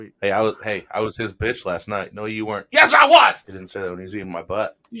Hey, I was his bitch last night. No, you weren't. Yes, I was. He didn't say that when he was eating my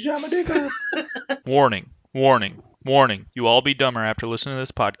butt. You shot my dick off. Warning, warning, warning. You all be dumber after listening to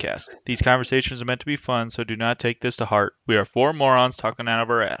this podcast. These conversations are meant to be fun, so do not take this to heart. We are four morons talking out of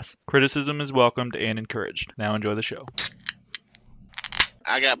our ass. Criticism is welcomed and encouraged. Now enjoy the show.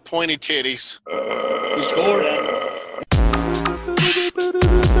 I got pointy titties. You scored, Adam.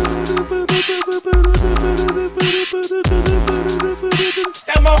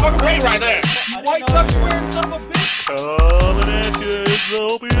 That motherfucker paid right there. White duck square, son of a bitch. Coming at you, it's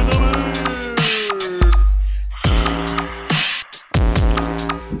Opie the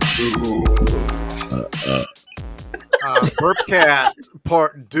Burpcast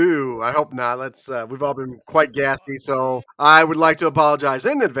Part 2. I hope not. We've all been quite gassy, so I would like to apologize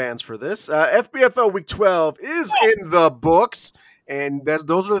in advance for this. FBFL Week 12 is in the books, and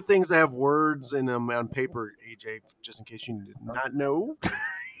those are the things that have words in them on paper, AJ, just in case you did not know.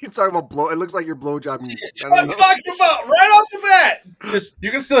 You're talking about blow. It looks like you're blowjobbing. What I'm talking about right off the bat.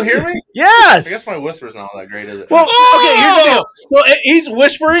 You can still hear me? Yes. I guess my whisper's not all that great, is it? Well, okay, here's the deal. So he's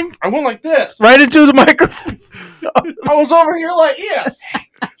whispering I went like this. right into the microphone. I was over here like, yes.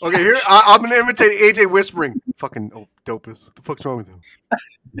 Okay, here I'm gonna imitate AJ whispering. Fucking dopest. What the fuck's wrong with him?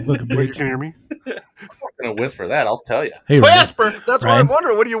 Fucking Wait, you bitch. can hear me? I'm not going to whisper that, I'll tell you. Hey, Ryan, Whisper. That's why Ryan? I'm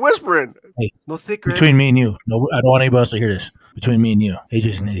wondering. What are you whispering? Hey, No secret. between me and you. No, I don't want anybody else to hear this. Between me and you.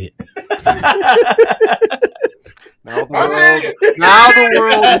 AJ's an idiot. Now the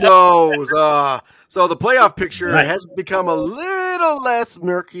world knows. So the playoff picture Right. has become a little less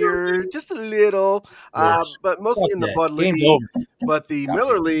murkier, just a little, Yes. but mostly Fuck in the that. Bud Game's League. over. But the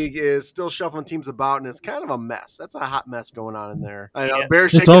Miller League is still shuffling teams about, and it's kind of a mess. That's a hot mess going on in there. I know. Yeah. Bear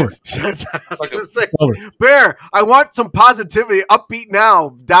It's shaking over. his I was gonna say, Over. Bear, I want some positivity. Upbeat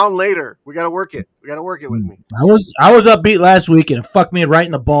now, down later. We got to work it. We got to work it with me. I was upbeat last week and it fucked me right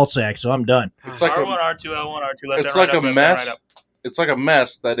in the ball sack, so I'm done. It's like R1, a, R2, L1, R2, left it's down, like right a up, left down, mess. right up. It's like a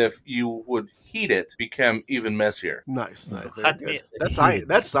mess that if you would heat it, became even messier. Nice. It's a Very hot good. mess. That's science.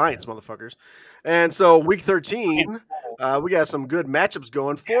 That's science, motherfuckers. And so week 13, we got some good matchups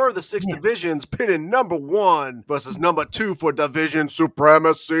going. 4 of the 6 divisions pitting number 1 versus number 2 for division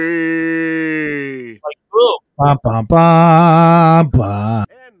supremacy. Like, boom. Bum, bum, bum, bum.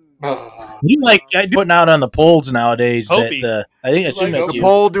 And You like putting out on the polls nowadays Hopi. that I think I assume Like that's the you.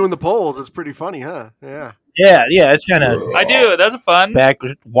 poll doing the polls is pretty funny, huh? Yeah. Yeah, it's kind of I do. That's a fun back.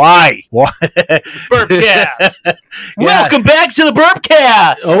 Why? Burpcast. Yeah. Welcome back to the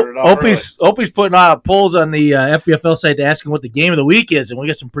Burpcast. Started off Opie's putting out polls on the FBFL site asking what the game of the week is, and we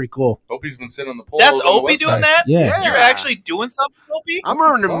got some pretty cool. Opie's been sitting on the polls. That's on the Opie doing website. that? Yeah. You're actually doing something, Opie? I'm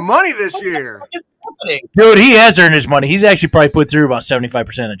earning money this year. What is happening? Dude, he has earned his money. He's actually probably put through about 75%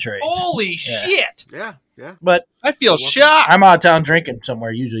 of the trades. Holy shit. Yeah. But I feel shocked. I'm out of town drinking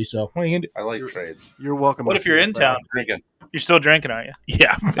somewhere usually, so what are you gonna do? I like trades. You're welcome. What if you're in town? Drinking. You're still drinking, aren't you?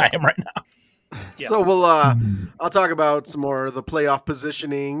 Yeah, I am right now. Yeah. So we'll I'll talk about some more of the playoff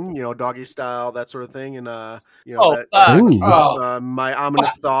positioning, doggy style, that sort of thing, and Oh, Ooh. my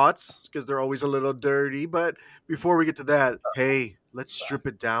ominous thoughts, because they're always a little dirty. But before we get to that, hey, let's strip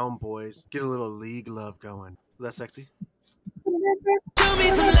it down, boys. Get a little league love going. Is that sexy?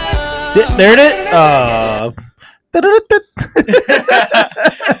 There it is.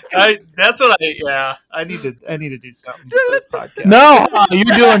 I need to do something for this podcast. No, you're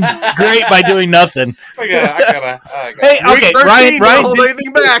doing great by doing nothing. I gotta. Hey, okay, Week 13, Ryan. don't hold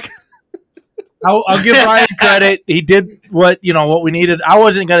anything back. I'll give Ryan credit. He did what we needed. I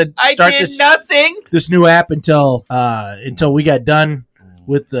wasn't gonna I start did nothing. this new app until we got done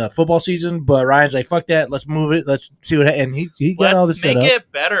with the football season. But Ryan's like, "Fuck that, let's move it. Let's see what." And he got all this Let's set make up.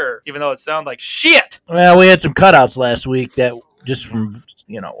 it better, even though it sounds like shit. Well, we had some cutouts last week that just from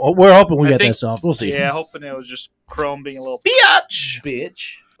we're hoping we I got think- that solved. We'll see. Yeah, hoping it was just Chrome being a little bitch.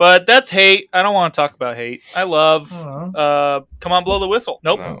 Bitch. But that's hate. I don't want to talk about hate. I love. Uh-huh. Come on, blow the whistle.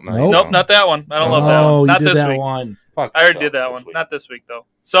 Nope. Nope. Nope, not that one. I don't love that Oh, one. Not you did this that week. one. Fuck I already yourself did that this one. week. Not this week though.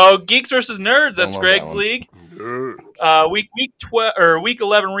 So Geeks versus Nerds. That's love Greg's that one. league. Week 12 or week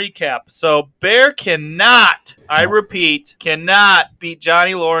 11 recap. So Bear cannot. I repeat, cannot beat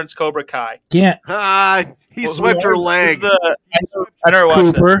Johnny Lawrence Cobra Kai. Can't He swept her Who's leg. I never watched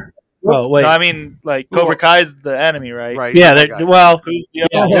it. Cooper. Oh wait. No, I mean, like Cobra Kai's the enemy, right? Right. Yeah, that guy. well, Who's the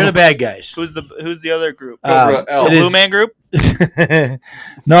yeah, other? they're the bad guys. Who's the other group? Cobra L. The it Blue is- Man group.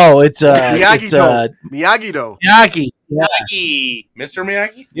 No, it's Miyagi-Do. Miyagi-Do. Miyagi. Yeah. Miyagi. Mr.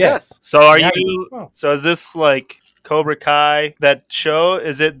 Miyagi? Yes. So are Miyagi. you? So is this like Cobra Kai, that show,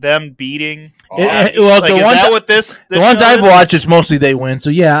 is it them beating? Well, Like, the is ones that what this the ones show I've is? watched, it's mostly they win. So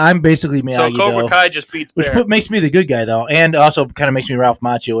yeah, I'm basically So Miyagi Cobra Do, Kai just beats which Bear. makes me the good guy though, and also kind of makes me Ralph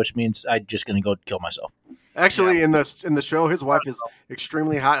Macchio, which means I'm just gonna go kill myself. Actually, in the show, his wife is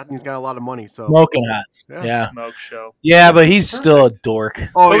extremely hot and he's got a lot of money. So Smoking hot. Yeah. Smoke show. Yeah, but he's still a dork.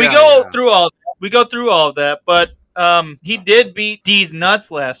 Oh, But yeah, we go through all of that, but he did beat D's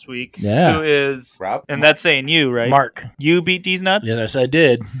Nuts last week. Yeah. Who is Rob? and that's saying you, right? Mark. You beat D's Nuts? Yes, I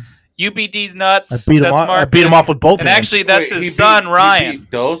did. You beat D's Nuts. I beat him. That's I Mark. beat him off with both. And hands. actually that's Wait, his he son, beat- Ryan. He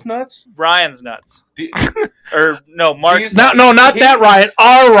beat those nuts? Ryan's nuts. D- Or no, Mark's not that Ryan.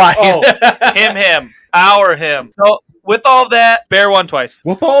 Our Ryan. Oh, him. Our him. So with all that, Bear won twice.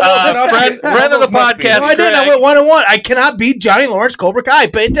 with all those nuts, friend of the podcast, No, I didn't. I went 1-1. I cannot beat Johnny Lawrence Cobra Kai.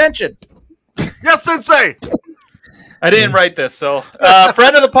 Pay attention. Yes, Sensei. I didn't write this, so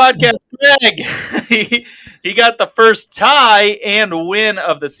friend of the podcast, Greg, he got the first tie and win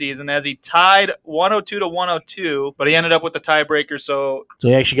of the season as he tied 102-102, but he ended up with the tiebreaker, so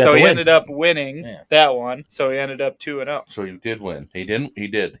he actually got the he win. ended up winning Yeah. that one. So he ended up 2-0. So you did win. He didn't. He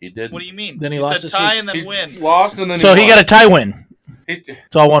did. He did. What do you mean? Then he You lost said this tie week. and then He win. lost and then So he won. got a tie win.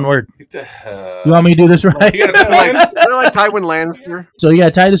 It's all one word. You want me to do this right? He got a Like, tie. they're like Tywin Lannister. So he got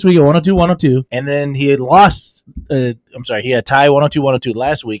a tie this week at 102-102, and then he had lost. I'm sorry, he had a tie 102-102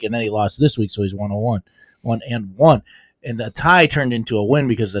 last week, and then he lost this week, so he's 101, 1-1. And the tie turned into a win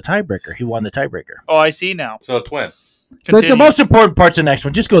because of the tiebreaker. He won the tiebreaker. Oh, I see now. So it's win. So the most important part's the next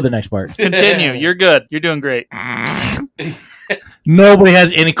one. Just go to the next part. Continue. You're good. You're doing great. Nobody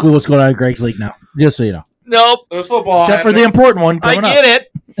has any clue what's going on in Greg's League now. Just so you know, Nope. There's football. except for the important one I coming up. get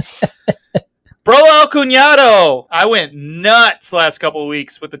it. Brolo El Cunado. I went nuts last couple of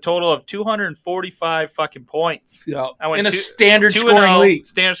weeks with a total of 245 fucking points. I went in a two- standard 2-0, scoring league.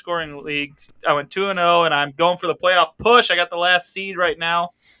 Standard scoring league. I went 2-0, and I'm going for the playoff push. I got the last seed right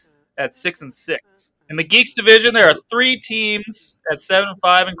now at 6-6. In the Geeks division, there are 3 teams at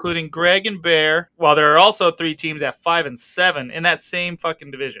 7-5, including Greg and Bear. While there are also 3 teams at 5-7 in that same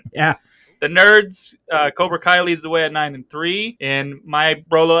fucking division. Yeah. The Nerds, Cobra Kai leads the way at 9-3, and my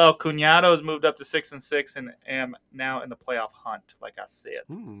Brolo El Cunado has moved up to 6-6, and am now in the playoff hunt. Like I said,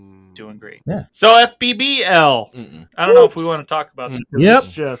 doing great. Yeah. So FBBL. Mm-mm. I don't know if we want to talk about that. Yep.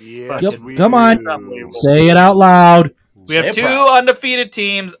 It's just Yes, Yep. fucking- we Come on. do. Say it out loud. We have Say it 2 proud. undefeated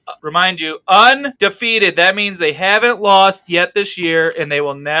teams. Remind you, undefeated. That means they haven't lost yet this year, and they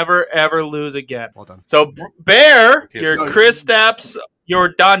will never ever lose again. Well done. So Bear, Yeah. your Chris Stapps, your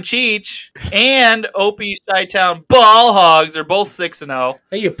Don Cheech, and Opie Chi-Town Ball Hogs are both 6-0.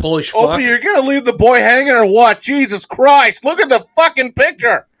 Hey, you Polish fuck. Opie, you're gonna leave the boy hanging or what? Jesus Christ! Look at the fucking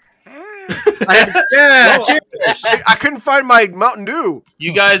picture. Yeah. I couldn't find my Mountain Dew.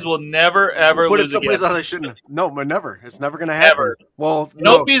 You guys will never ever Put it lose again. someplace else I shouldn't. No, but never. It's never going to happen. Ever. Well, In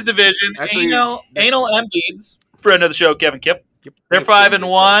no. Opie's division, Actually, Anal Embiid's, friend of the show, Kevin Kipp. Yep. They're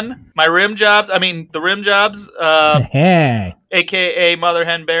 5-1. My rim jobs, the rim jobs, Hey. aka Mother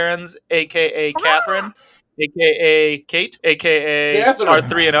Hen Barons, aka Catherine, aka Kate, aka Catherine. are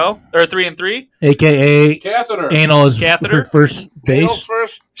 3-0 or 3-3. AKA Catheter. Anal is Catheter? her first Anal base.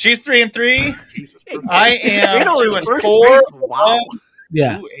 first. She's 3-3. I am Anal is 2-4. first base? Wow.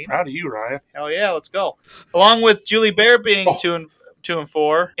 Yeah. Ooh, Anal. Proud of you, Ryan. Hell yeah, let's go. Along with Julie Bear being Oh.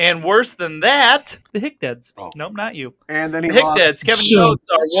 2-4, and worse than that, the Hickdeads. Oh. Nope, not you. And then he The lost. Hickdeads. Kevin Soon. Yotes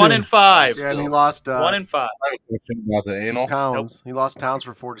are 1-5. Yeah, and he lost 1-5. I have a question about the anal. Towns. He lost Towns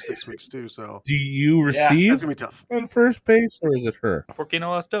for 4 to 6 weeks too. So Do you Yeah, receive that's gonna be tough. on first base, or is it her? Forquino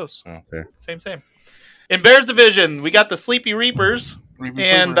Las Dos. Oh, fair. Same. In Bears division, we got the Sleepy Reapers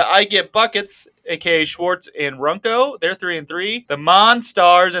and the I Get Buckets, aka Schwartz and Runko. They're 3-3. The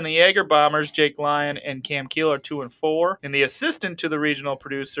Monstars and the Jaeger Bombers, Jake Lyon and Cam Keel, are 2-4. And the assistant to the regional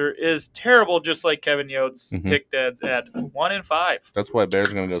producer is terrible, just like Kevin Yotes, Mhm. Hickdeads at 1-5. That's why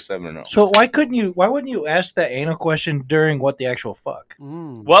Bears are gonna go 7-0. So why wouldn't you ask that anal question during what the actual fuck?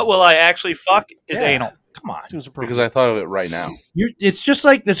 What will I actually fuck is Yeah. anal. Come on. Seems appropriate. Because I thought of it right now, It's just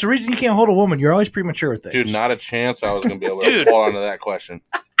like that's the reason you can't hold a woman. You're always premature with things. dude. Not a chance. I was gonna be able Dude. to hold on to that question.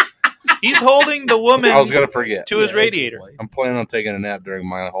 He's holding the woman I was gonna forget. to his Yeah, that's radiator. a good I'm planning on taking a nap during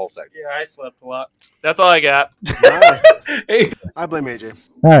my whole segment. Yeah, I slept a lot. That's all I got. Hey. I blame AJ.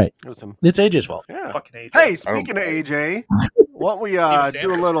 All right. It was him. It's AJ's fault. Yeah. Fucking AJ. Hey, speaking of AJ, why don't we Steven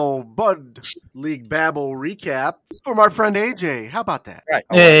do a little Bud League Babble recap from our friend AJ? How about that? Right.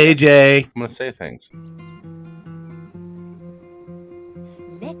 Hey, AJ. I'm gonna say things.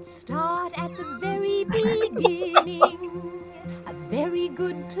 Let's start at the very beginning. A very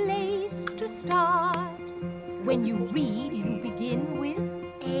good place to start. When you read, you begin with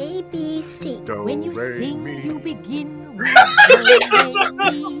A, B, C. When you re, sing, mi. you begin with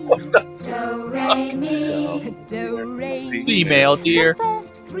do, re, mi. Do, re, mi. Female, dear. The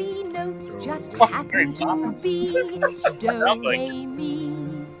first three notes just Fucking happen Mary to Poppins. be do, Sounds like re,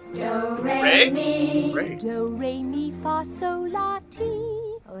 mi. Do, Ray? mi. Ray. Do, re, mi, fa, sol, la, ti.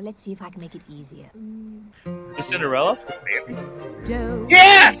 Oh, let's see if I can make it easier. The Cinderella? Do,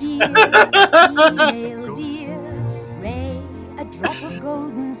 Yes! dear, female dear, Ray, a drop of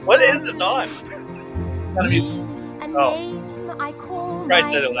golden What is this on? Gotta be- Me, a Oh. name I call Probably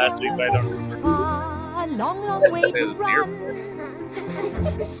said it last week, but I don't remember. far, a long, long way Say to the beer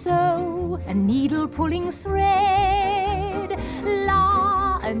run. So, a needle pulling thread,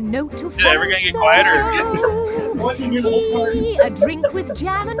 la, a note to Is it ever gonna get quieter? tea, a drink with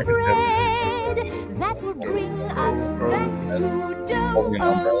jam and bread, that will bring us back to dough,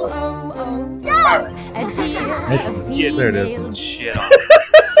 oh, oh, oh, dough. A dear, a Yeah, there it is. female Shit.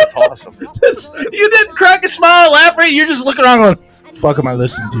 That's awesome. You didn't crack a smile, laugh, right? You're just looking around going, "Fuck, am I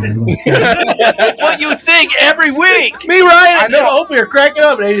listening to?" That's what you sing every week. Me, Ryan. I know. I hope you're cracking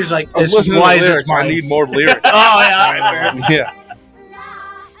up, and he's just like, I was "This is listening why to is the this lyrics. I need more lyrics. Oh, yeah. Yeah.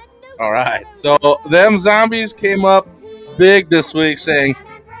 All right. So them zombies came up big this week saying,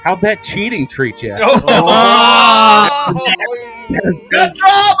 "How'd that cheating treat you?" Good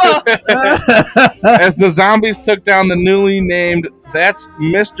drama. As the zombies took down the newly named "That's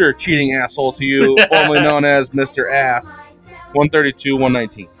Mr. Cheating Asshole to You," formerly known as Mr. Ass,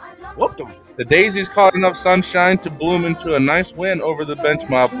 132-119. Whooped him. The Daisies caught enough sunshine to bloom into a nice win over the bench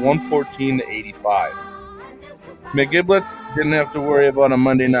mob, 114-85. McGiblets didn't have to worry about a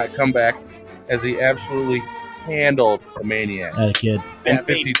Monday night comeback as he absolutely handled the Maniacs, That kid.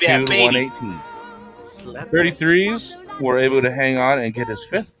 152-118. Slap. 33s were able to hang on and get his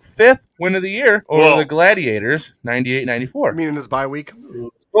fifth win of the year over Whoa. the Gladiators, 98-94. Meaning his bye week.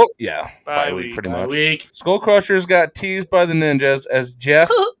 Oh, yeah, Bye bye week, week. pretty Bye much. week. Skull Crushers got teased by the Ninjas as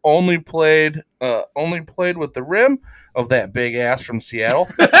Jeff only played with the rim of that big ass from Seattle.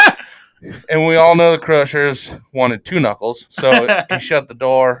 And we all know the Crushers wanted two knuckles, so he shut the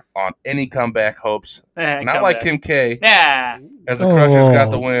door on any comeback hopes. Not like Kim K, Yeah. as the Crushers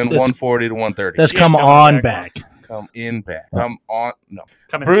got the Oh, win, that's- 140-130. That's Yeah, come coming on back. back. Come in back. Come on. No.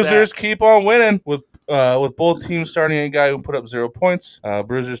 Coming Bruisers sack. keep on winning with both teams starting a guy who put up 0 points.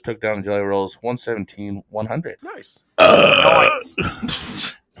 Bruisers took down the Jelly Rolls 117-100. Nice. Nice.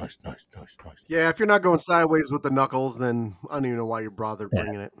 Nice. Yeah, if you're not going sideways with the knuckles, then I don't even know why you bothered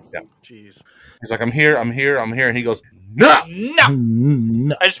bringing it. Yeah. Jeez. He's like, I'm here. And he goes, no. No.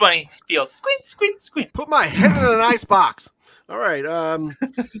 No. I just want to feel squint. Put my head in an ice box. All right,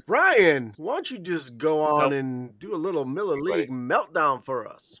 Ryan, why don't you just go on Nope. and do a little Miller League meltdown for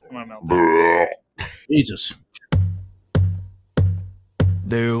us? Come on, Mel. Jesus.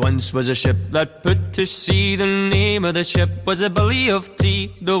 There once was a ship that put to sea. The name of the ship was a Billy of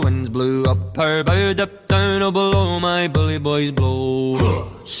Tea. The winds blew up her bow, up down, oh below my bully boys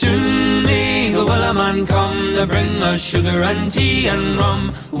blow. Soon may the Wellerman come to bring us sugar and tea and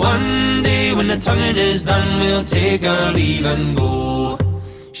rum. One day when the tonguing is done, we'll take our leave and go.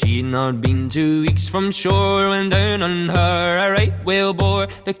 She'd not been 2 weeks from shore when down on her a right whale bore.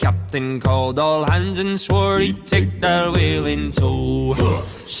 The captain called all hands and swore he'd take that whale in tow.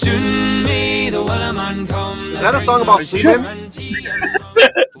 Soon may the Wellerman come. Is that a song about seamen?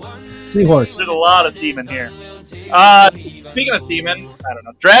 Seahorse. There's a lot of seamen here. Speaking of seamen, I don't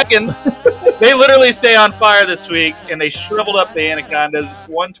know. Dragons, they literally stay on fire this week, and they shriveled up the anacondas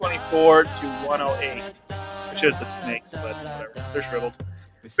 124-108. I should have said snakes, but whatever. They're shriveled.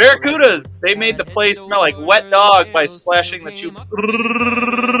 Barracudas, they made the place smell like wet dog by splashing the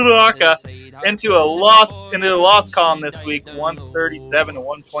Chewbacca into the loss column this week,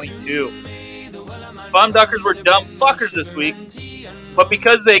 137-122. Bum Duckers were dumb fuckers this week, but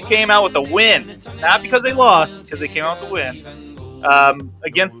because they came out with a win, not because they lost, because they came out with a win,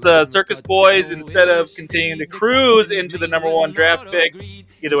 against the Circus Boys, instead of continuing to cruise into the number 1 draft pick.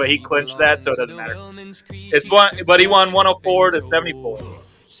 Either way, he clinched that, so it doesn't matter. But he won 104-74.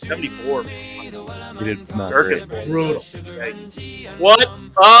 74. He did not Circus great. Boys. Brutal. Yikes. What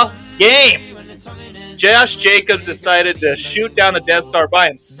a game! Josh Jacobs decided to shoot down the Death Star by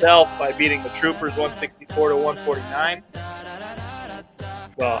himself by beating the Troopers 164-149.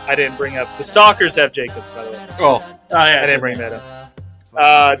 Well, I didn't bring up... The Stalkers have Jacobs, by the way. Oh, I didn't bring that up.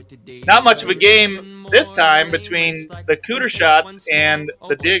 Not much of a game this time between the Cooter Shots and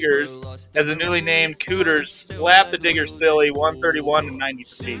the Diggers, as the newly named Cooters slapped the Diggers silly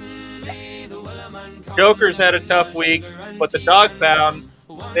 131-93. Jokers had a tough week, but the Dog Pound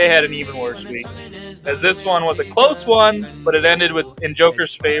they had an even worse week. As this one was a close one, but it ended in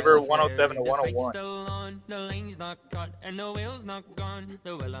Joker's favor, 107 to 101.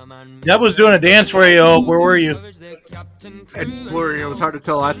 Deb was doing a dance for you. Oh, where were you? It's blurry. It was hard to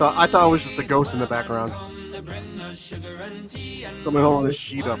tell. I thought it was just a ghost in the background. Someone holding this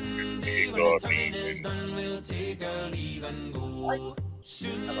sheet up. I like it.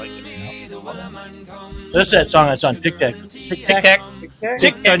 That's that song that's on TikTok.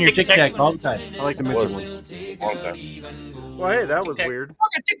 Tick's on your TikTok all the time. I like the minty ones. Well, hey, that was weird.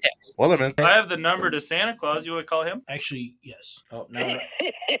 Well, I mean, I have the number to Santa Claus. You want to call him? Actually, yes. Oh, no. Merry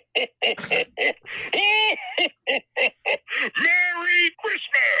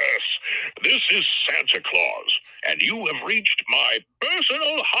Christmas! This is Santa Claus, and you have reached my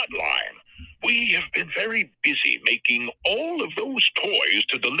personal hotline. We have been very busy making all of those toys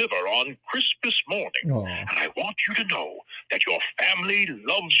to deliver on Christmas morning. Oh. And I want you to know that your family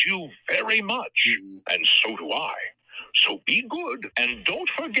loves you very much, and so do I. So be good, and don't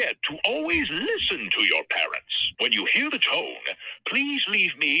forget to always listen to your parents. When you hear the tone, please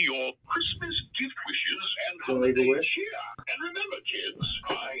leave me your Christmas gift wishes and holiday cheer. And remember, kids,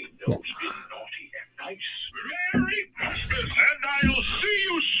 I know it's been naughty and nice. Merry Christmas, and I'll see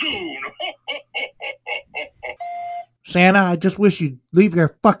you soon. Santa, I just wish you'd leave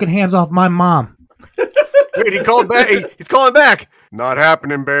your fucking hands off my mom. Wait, he called back. He's calling back. Not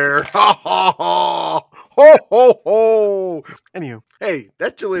happening, Bear. Ha ha ha. Ho ho ho. Anywho, hey,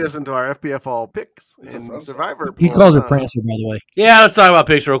 that Julie us into our FPF all picks in Survivor. He calls her Prancer, by the way. Yeah, let's talk about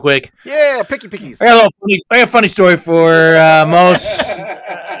picks real quick. Yeah, pickies. I got a funny story for most.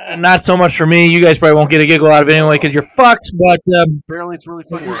 Not so much for me. You guys probably won't get a giggle out of it anyway because you're fucked. But apparently, it's really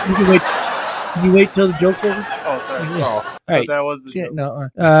funny. Can you wait till the joke's over? Oh, sorry. Yeah. All right. That was the joke.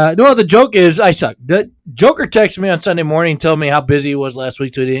 No, the joke is I suck. The Joker texted me on Sunday morning and told me how busy he was last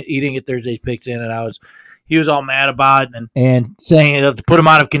week, so he didn't get Thursday's picks in, and he was all mad about it and saying to put him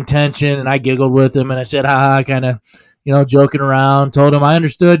out of contention, and I giggled with him, and I said, haha, kind of, joking around, told him I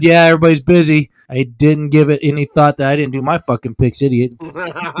understood, yeah, everybody's busy. I didn't give it any thought that I didn't do my fucking picks, idiot,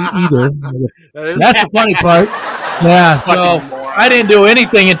 either. That's the funny part. Yeah, so I didn't do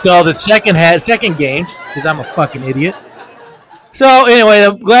anything until the second games because I'm a fucking idiot. So anyway,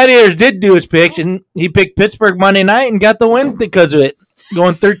 the Gladiators did do his picks, and he picked Pittsburgh Monday night and got the win because of it,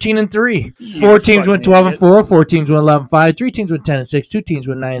 going 13-3. 4 teams went 12-4, 4 teams went 11-5, 3 teams went 10-6, 2 teams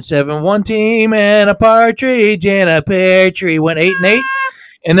went 9-7, 1 team and a partridge in a pear tree went 8-8.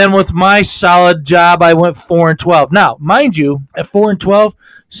 And then with my solid job, I went 4-12. Now, mind you, at 4-12,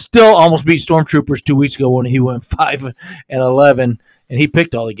 still almost beat Stormtroopers 2 weeks ago when he went 5-11, and he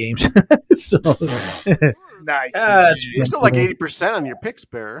picked all the games. So nice. You're still like 80% on your picks,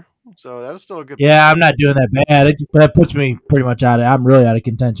 Bear. So that was still a good. Yeah, I'm not doing that bad. That puts me pretty much out of. I'm really out of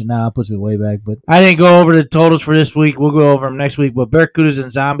contention now. It puts me way back. But I didn't go over the totals for this week. We'll go over them next week. But Barracudas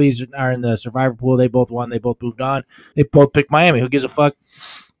and Zombies are in the Survivor pool. They both won. They both moved on. They both picked Miami. Who gives a fuck?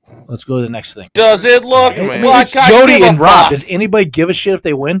 Let's go to the next thing. Does it look? It's Jody and Rob. Does anybody give a shit if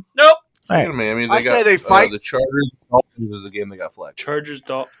they win? Nope. All right. Miami, I say they fight. The Chargers. Dolphins is the game they got flagged Chargers,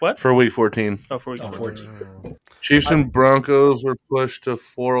 what? for week 14. Oh, for week 14. Chiefs and Broncos were pushed to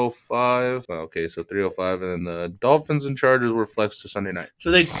 405. Okay, so 305, and then the Dolphins and Chargers were flexed to Sunday night.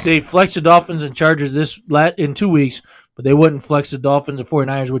 So they flexed the Dolphins and Chargers in 2 weeks, but they wouldn't flex the Dolphins and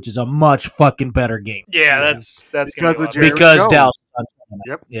 49ers, which is a much fucking better game. Yeah, that's because Dallas.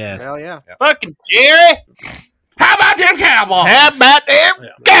 Yep. Yeah. Hell yeah. Fucking Jerry. How about them Cowboys? How about them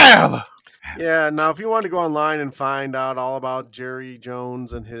Cowboys? Yeah, now if you want to go online and find out all about Jerry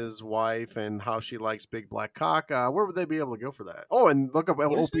Jones and his wife and how she likes big black cock, where would they be able to go for that? Oh, and look up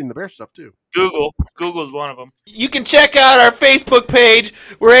Opie and the Bear stuff too. Google's one of them. You can check out our Facebook page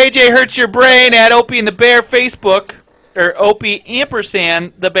where AJ hurts your brain at Opie and the Bear Facebook, or Opie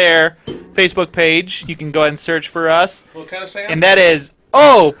ampersand the Bear Facebook page. You can go ahead and search for us. What kind of sand? And that is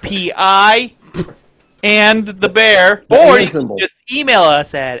OPI and the Bear. Or you can just email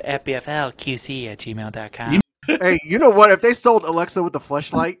us at fbflqc@gmail.com. Hey, you know what? If they sold Alexa with the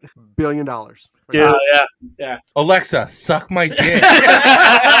fleshlight, $1 billion. Yeah. Alexa, suck my dick.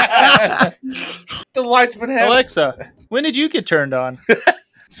 The light's been having. Alexa, when did you get turned on?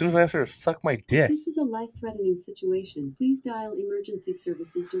 As soon as I asked her to suck my dick. This is a life-threatening situation. Please dial emergency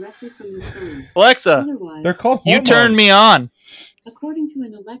services directly from your phone. Alexa, Otherwise, They're called you hormones. turned me on. According to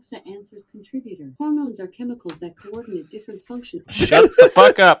an Alexa Answers contributor, hormones are chemicals that coordinate different functions. Shut the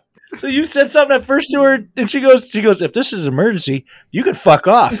fuck up. So you said something at first to her, and she goes, if this is an emergency, you can fuck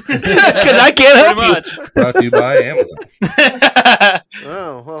off because I can't help Pretty you. much. Brought to you by Amazon.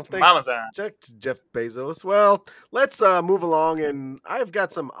 Oh, well, thank Mama's on. Jeff Bezos. Well, let's move along, and I've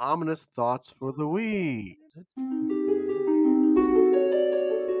got some ominous thoughts for the week.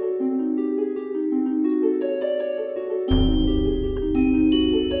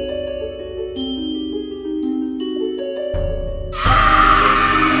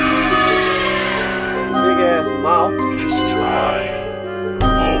 Big ass mouth. It's time for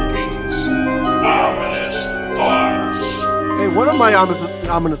Opie's Ominous Thoughts. Hey, one of my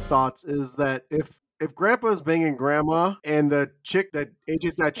ominous thoughts is that if Grandpa's banging Grandma and the chick that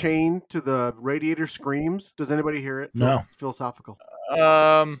AJ's got chained to the radiator screams, does anybody hear it? No. It's philosophical.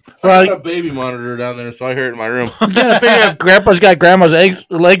 I got a baby monitor down there, so I hear it in my room. You gotta figure if Grandpa's got Grandma's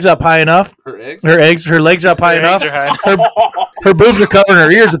legs up high enough, Her eggs? her legs up high Her enough, eggs are high. her boobs are covering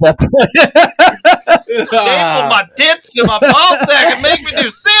her ears at that point. Staple my tits to my ball sack and make me do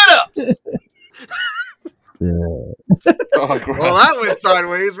sit-ups. Oh, Well, that went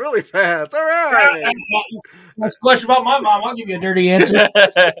sideways really fast. All right. Next question about my mom. I'll give you a dirty answer. Do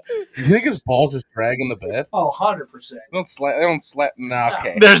you think his balls just dragging the bed? Oh, 100%. They don't slap. No,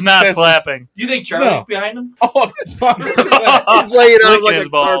 okay. There's not This is- slapping. Do you think Charlie's No. behind him? Oh, that's 100%. He's laying on Licking like his a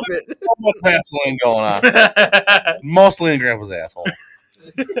ball. carpet. So much Vaseline going on. Mostly in Grandpa's asshole.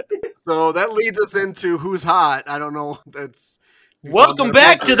 So that leads us into who's hot. I don't know. That's Welcome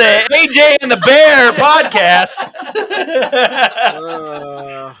back to the AJ and the Bear podcast.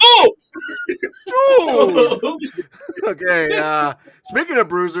 Oops. Okay. Speaking of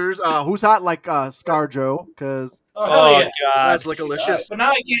bruisers, who's hot like ScarJo? Because Oh, yeah. God. that's delicious. But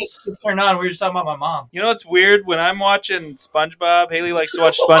now I get turned on. We were just talking about my mom. You know what's weird? When I'm watching SpongeBob, Haley likes to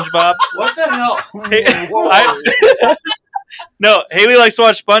watch SpongeBob. What the hell? No, Haley likes to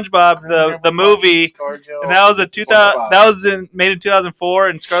watch SpongeBob, the movie, and that was made in 2004,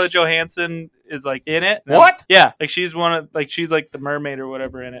 and Scarlett Johansson is like in it. What? Yeah, like she's like the mermaid or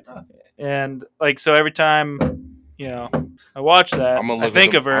whatever in it, and like so every time I watch that, I'm gonna I look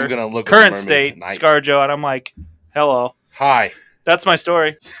think at of the- her I'm gonna look at current the state, mermaid ScarJo, and I'm like, hello, Hi. that's my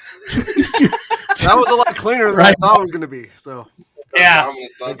story. That was a lot cleaner than I thought it was going to be. So Yeah.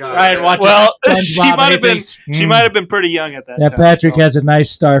 Ryan watches Well, SpongeBob she and might he have been thinks, she might have been pretty young at that that time. Patrick so. has a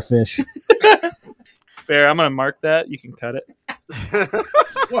nice starfish. Bear, I'm gonna mark that. You can cut it.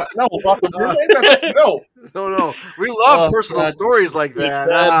 What? No, no. No. We love personal God. stories like that.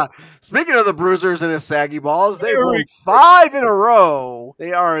 God. Speaking of the Bruisers and his saggy balls, they've won 5 in a row.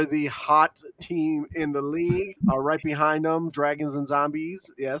 They are the hot team in the league. Right behind them, Dragons and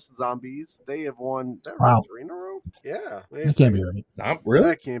Zombies. Yes, Zombies. They have won Wow. 3 in a row. Yeah, That can't be right. Really?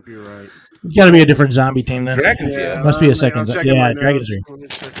 That can't be right. It's got to be a different zombie team then. Dragons, yeah. Must be a I'm second. checking my Yeah, Dragons notes. are. Let me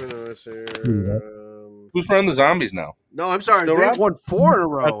check my notes here. Who's running the zombies now? No, I'm sorry. Still They've Rob? won 4 in a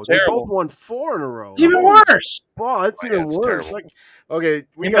row. That's They terrible. both won 4 in a row. Even worse. Wow, that's Oh, even yeah, it's worse. terrible. Like, okay,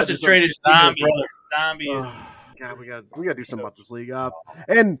 We gotta must do have something. traded zombies. God, we got to do something about this league.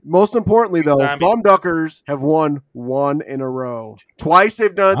 And most importantly, though, Zombie. Duckers have won 1 in a row. Twice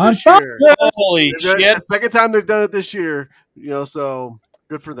they've done it On this fuck year. Holy They've done it shit, the second time they've done it this year. So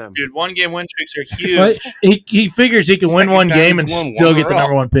good for them. dude! 1 game win streaks are But huge. he figures he can win Second one time game and he's won still one in get a the row.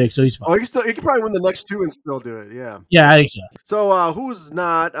 number 1 pick, so he's fine. Oh, he could probably win the next 2 and still do it. Yeah. Yeah, I think so. So who's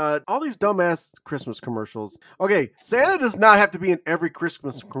not? All these dumbass Christmas commercials. Okay, Santa does not have to be in every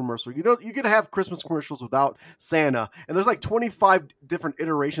Christmas commercial. You can have Christmas commercials without Santa, and there's like 25 different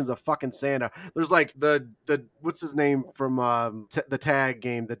iterations of fucking Santa. There's like the what's his name from the tag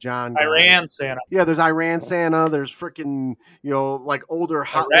game, the John guy. Iran Santa. Yeah, there's Iran Santa. There's freaking like older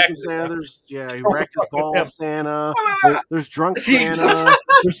hot looking Iraq Santa. There's he wrecked his Fuck with him. balls Santa. There's drunk Santa.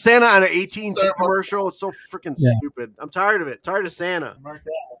 There's Santa on an AT&T commercial. It's so freaking Yeah. stupid. I'm tired of it. Tired of Santa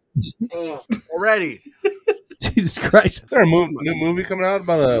already. Jesus Christ. Is there a new movie coming out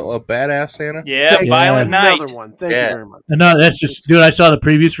about a badass Santa? Yeah, Thank Violent you. Night. Another one. Thank Yeah. you very much. No, that's just, dude, I saw the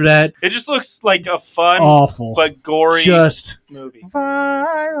previews for that. It just looks like a fun Awful. but gory Just. movie.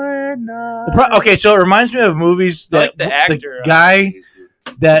 Okay, so it reminds me of movies I that like the actor. guy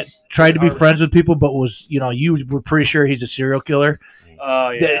that tried to be friends with people, but was, you were pretty sure he's a serial killer.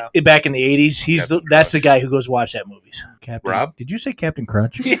 Oh yeah. Back in the 80s, that's the guy who goes watch that movies. Captain Rob? Did you say Captain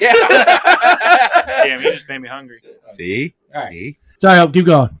Crunch? Yeah. Damn, you just made me hungry. See? All right. See? Sorry, I'll keep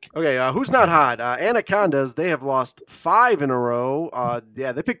going. Okay, who's not hot? Anacondas, they have lost 5 in a row.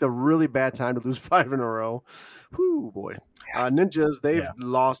 They picked a really bad time to lose 5 in a row. Whew, boy. Ninjas, they've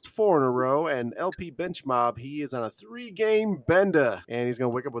lost 4 in a row, and LP Bench Mob, he is on a 3-game bender, and he's gonna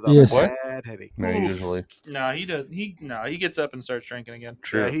wake up with a bad headache. No, usually. No, he does. He gets up and starts drinking again.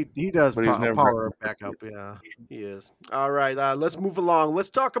 True. Yeah, he does But he's never- power back up. Yeah, he is. All right, let's move along. Let's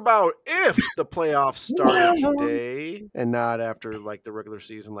talk about if the playoffs started today and not after like the regular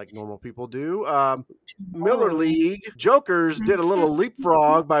season, like normal people do. Miller League Jokers did a little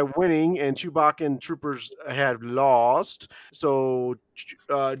leapfrog by winning, and Chewbacca and Troopers had lost. So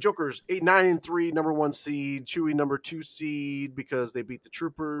Jokers 8-9-3, number 1 seed. Chewy number 2 seed because they beat the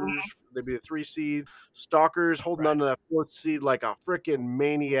Troopers. They beat a 3 seed. Stalkers holding on to that 4th seed like a freaking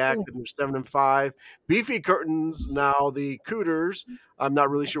maniac, and they're 7-5. Beefy Curtains, now the Cooters. I'm not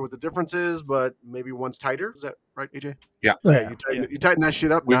really sure what the difference is, but maybe one's tighter. Is that right, AJ? Yeah. You tighten that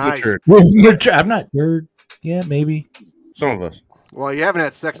shit up. We've Nice. matured. I'm not sure. Yeah, maybe. Some of us. Well, you haven't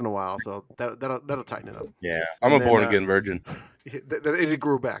had sex in a while, so that'll tighten it up. Yeah. I'm And a then, born-again virgin. It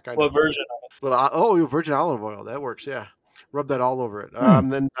grew back. I know. What version of it? Virgin olive oil. That works. Yeah. Rub that all over it.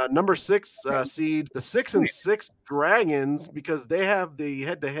 Then number 6 seed, the 6-6 Dragons, because they have the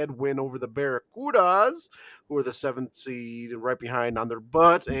head-to-head win over the Barracudas, who are the 7th seed and right behind on their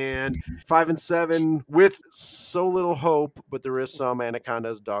butt, and 5-7 with so little hope, but there is some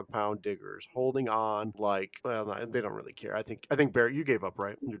Anacondas, Dog Pound, Diggers holding on like, well, they don't really care. I think Barrett, you gave up,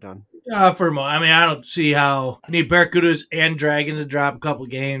 right? You're done. For a moment. I mean, I don't see how you need Barracudas and Dragons to drop a couple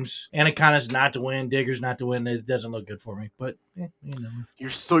games. Anacondas not to win, Diggers not to win. It doesn't look good for me. But you know, you're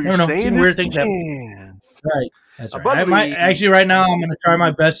I don't know. saying Weird there's things a happen. chance. Right. That's right. Above I might, league. actually, right now, I'm going to try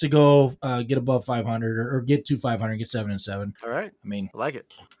my best to go get above 500 or get to 500, get 7-7. All right. I mean, I like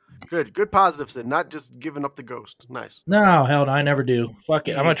it. Good positives, and not just giving up the ghost. Nice. no, hell no, I never do. Fuck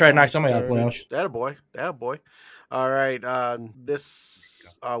it. I'm going to try to knock somebody out of the playoffs. That a boy. All right.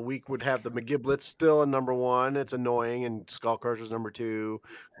 This week would have the McGiblets still in number 1. It's annoying, and Skull Crushers number 2.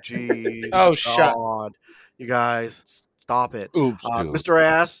 Jeez. Oh, shut. God. You guys, stop it. Oops. Mr.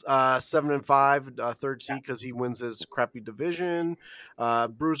 Ass, 7-5, 3rd seed because he wins his crappy division.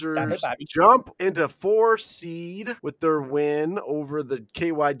 Bruisers jump into 4 seed with their win over the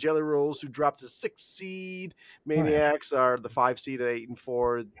KY Jelly Rolls, who dropped to 6 seed. Maniacs are the 5 seed at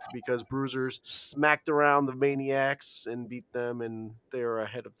 8-4 because Bruisers smacked around the Maniacs and beat them, and they're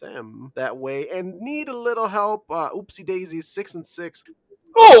ahead of them that way and need a little help. Oopsie Daisy 6-6.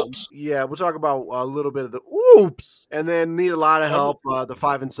 Oops. Yeah, we'll talk about a little bit of the oops, and then need a lot of help. The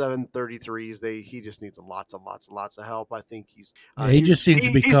 5-7 33s. He just needs lots of help. I think he's. He just seems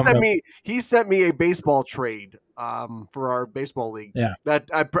to become. He sent me a baseball trade for our baseball league. Yeah, that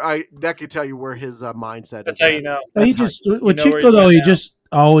that could tell you where his mindset. That's is how at. you know. He just with Chico though, he just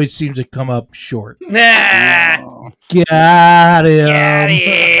always seems to come up short. Nah. Got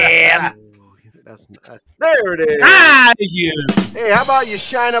him. That's there it is. Ah, you. Hey, how about you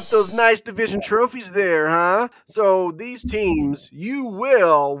shine up those nice division trophies there, huh? So these teams, you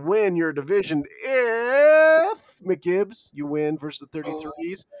will win your division if McGibbs, you win versus the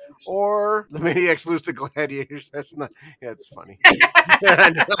 33s, or the Maniacs lose to Gladiators. That's not. Yeah, it's funny. I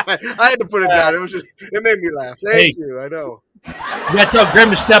had to put it down. It made me laugh. Thank you. I know. You got to tell Grim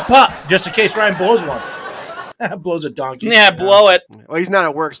to step up just in case Ryan blows one. Blows a donkey. Yeah, blow it. Well, he's not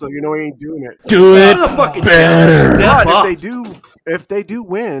at work, so you know he ain't doing it. Do it better. But if they do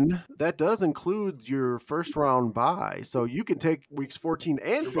win, that does include your first round bye, so you can take weeks 14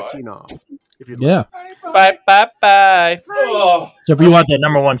 and 15 off if you like. Bye. So if you want that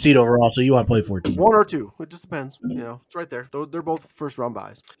number 1 seed overall, so you want to play 14. 1 or 2, it just depends. You know, it's right there. They're both first round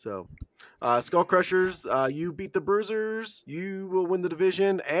buys. So, Skull Crushers, you beat the Bruisers, you will win the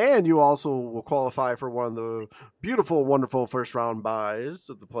division, and you also will qualify for one of the beautiful, wonderful first round buys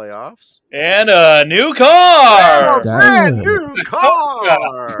of the playoffs. And a new car. And a brand new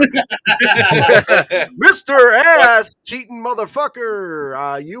car. Mr. Ass cheating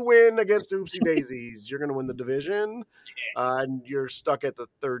motherfucker. You win against Oopsie Daisies. You're gonna win the division. And you're stuck at the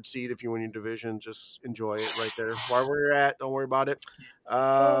 3rd seed if you win your division. Just enjoy it right there. Where we're at, don't worry about it.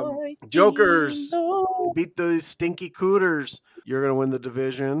 Jokers beat the stinky Cooters. You're gonna win the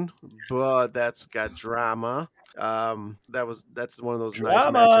division, but that's got drama. That's one of those nice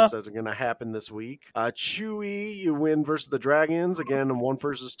matchups that are gonna happen this week. Chewy, you win versus the Dragons again, 1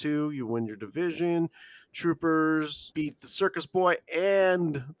 versus 2. You win your division. Troopers beat the Circus Boy,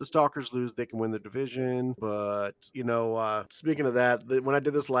 and the Stalkers lose. They can win the division. But, speaking of that, when I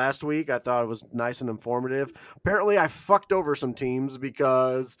did this last week, I thought it was nice and informative. Apparently, I fucked over some teams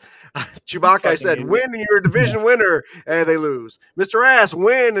because Chewbacca, I said, win and you're a division winner, and they lose. Mr. Ass,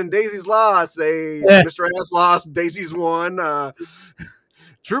 win, and Daisy's lost. Mr. Ass lost, Daisy's won.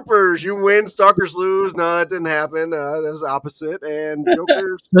 Troopers, you win. Stalkers lose. No, that didn't happen. That was opposite. And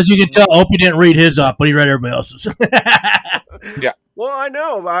Jokers. As you can tell, Opie didn't read his off, but he read everybody else's. Yeah. Well, I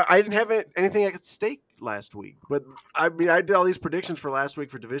know. I didn't have anything at stake last week. But, I mean, I did all these predictions for last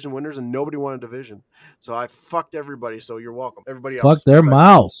week for division winners, and nobody won a division. So I fucked everybody, so you're welcome. Everybody else. Fuck their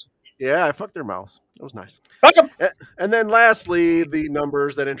mouths. Yeah, I fucked their mouths. That was nice. Fuck 'em. And then lastly, the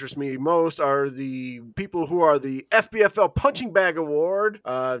numbers that interest me most are the people who are the FBFL Punching Bag Award.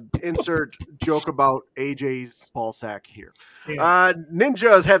 Insert joke about AJ's ball sack here.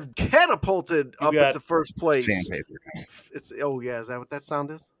 Ninjas have catapulted up into first place. Sandpaper. Is that what that sound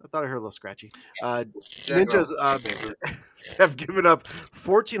is? I thought I heard a little scratchy. Ninjas have given up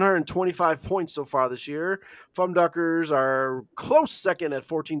 1,425 points so far this year. Fumduckers are close second at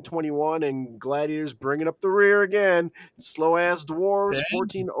 1,421, and Gladiators bringing up the rear again. Slow ass Dwarves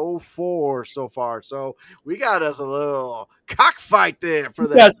 1,404 so far. So we got us a little cockfight there for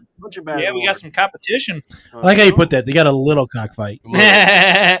that. Yeah, we got some competition. I like how you put that. They got a little cockfight.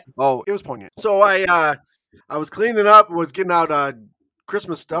 Oh, it was poignant. So I was cleaning up and was getting out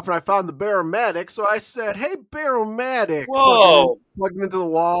Christmas stuff, and I found the Baromatic. So I said, "Hey, Baromatic!" Whoa! Plugged it into the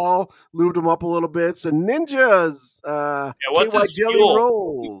wall, lubed them up a little bit. So Ninjas, what's KY his Jelly fuel?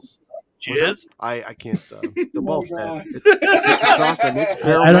 Rolls. Jizz? I can't. The ball's dead. It's awesome. It's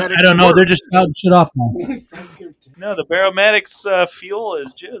Baromatic. I don't know. They're just spouting shit off now. No, the Baromatic's fuel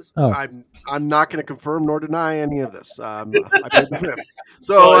is jizz. Oh. I'm not going to confirm nor deny any of this. I played the fifth.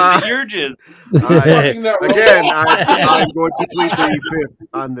 So your jizz. again, I'm going to plead the fifth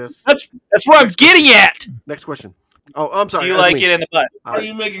on this. That's what I'm getting at. Next question. Oh, I'm sorry. Do you like it in the butt? Are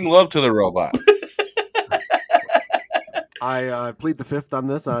you making love to the robot? I plead the fifth on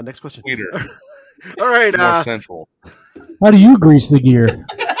this. Next question. Sweeter. All right. More sensual. How do you grease the gear?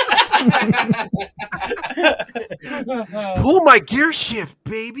 Pull my gear shift,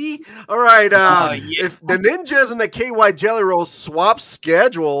 baby. All right. If the Ninjas and the KY Jelly Roll swap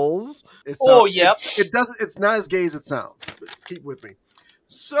schedules, it's it's not as gay as it sounds. Keep with me.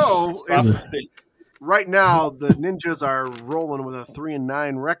 So right now the Ninjas are rolling with a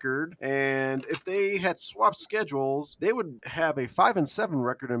 3-9 record, and if they had swapped schedules, they would have a 5-7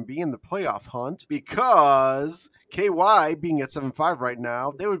 record and be in the playoff hunt, because KY being at 7-5 right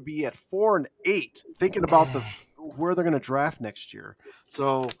now, they would be at 4-8, thinking about where they're going to draft next year.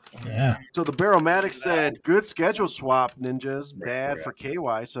 So so the Baromatic said, good schedule swap, Ninjas, bad for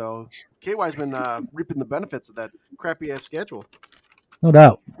KY. So KY's been reaping the benefits of that crappy ass schedule. No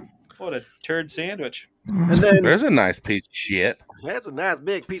doubt. What a turd sandwich. And then There's a nice piece of shit. that's a nice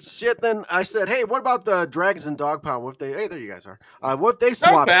big piece of shit. Then I said, hey, what about the Dragons and Dog Pound? What if they, hey, there you guys are. What if they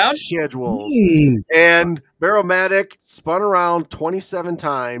swap Pound? schedules? And Baromatic spun around 27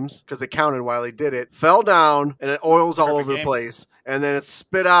 times, because they counted while he did it, fell down, and it oils all over the place. And then it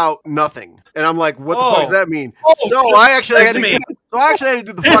spit out nothing. And I'm like, what the fuck does that mean? So I actually had to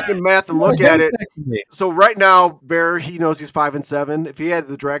do the fucking math and look at it. So right now, Bear, he knows he's 5-7. If he had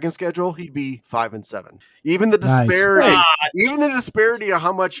the Dragon schedule, he'd be 5-7. Even the disparity of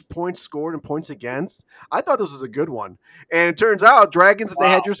how much points scored and points against, I thought this was a good one. And it turns out, Dragons, if they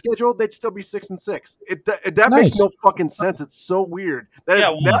had your schedule, they'd still be 6-6. That makes no fucking sense. It's so weird. That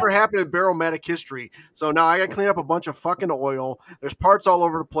has never happened in Baromatic history. So now I got to clean up a bunch of fucking oil. There's parts all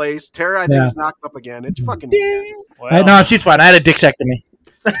over the place. Tara, I think, is knocked up again. It's fucking weird. No, she's fine. I had a dixectomy.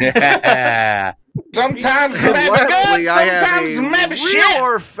 Sometimes Leslie, I have a real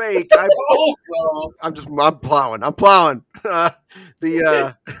or fake. I'm plowing.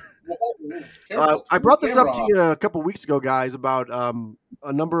 I brought this up to you a couple weeks ago, guys, about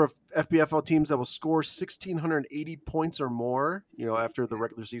a number of FBFL teams that will score 1,680 points or more, after the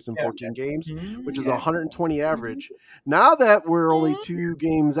regular season 14 games, which is 120 average. Now that we're only 2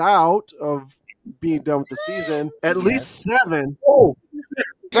 games out of being done with the season, at least 7.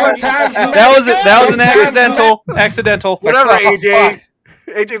 Sometimes that was an accidental. Whatever, AJ.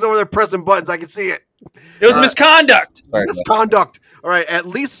 AJ's over there pressing buttons. I can see it. It was misconduct. Misconduct. All right, at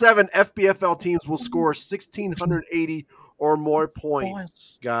least 7 FBFL teams will score 1,680 or more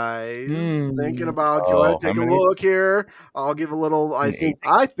points. Guys, thinking about, you want to take a look here? I'll give a little. I think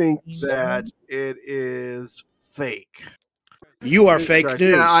that it is fake. You are fake news.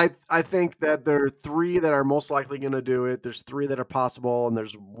 Yeah, I think that there are 3 that are most likely going to do it. There's 3 that are possible, and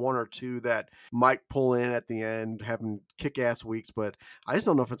there's 1 or 2 that might pull in at the end, having kick-ass weeks, but I just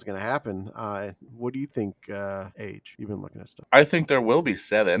don't know if it's going to happen. What do you think, Age? You've been looking at stuff. I think there will be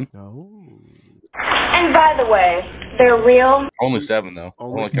 7. Oh. And by the way, they're real. Only 7, though.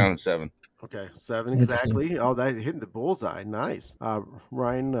 Only counted 7. Okay, 7 exactly. Oh, that hitting the bullseye. Nice.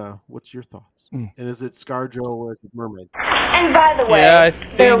 Ryan, what's your thoughts? And is it ScarJo as a mermaid? And by the way, Yeah, I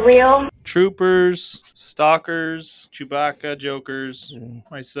they're think real. Troopers, Stalkers, Chewbacca, Jokers,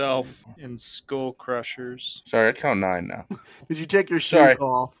 myself, and Skull Crushers. Sorry, I count 9 now. Did you take your Sorry. shoes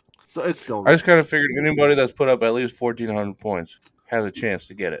off? So it's still. I just kind of figured anybody that's put up at least 1,400 points has a chance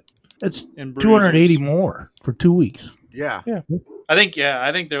to get it. It's And 280 more for 2 weeks. Yeah. I think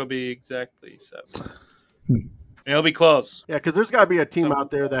there will be exactly 7. It'll be close. Yeah, because there's got to be a team out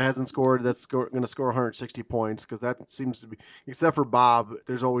there that hasn't scored that's going to score 160 points, because that seems to be, except for Bob,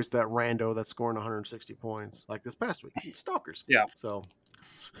 there's always that rando that's scoring 160 points, like this past week. Stalkers. Yeah. So,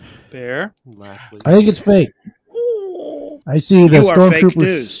 Bear. lastly. I think it's fake. I see the You are fake Stormtroopers,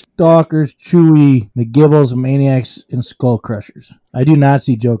 news. Stalkers, Chewie, McGibbles, Maniacs, and Skull Crushers. I do not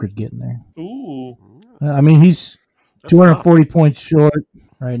see Jokers getting there. Ooh. I mean, he's That's 240 points short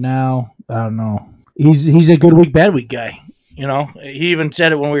right now. I don't know. He's a good week, bad week guy. You know, he even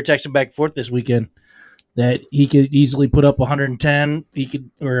said it when we were texting back and forth this weekend that he could easily put up 110,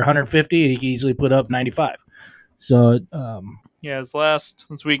 or 150, and he could easily put up 95. So, Yeah, his last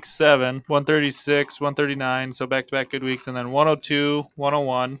since week 7, 136, 139, so back-to-back good weeks, and then 102,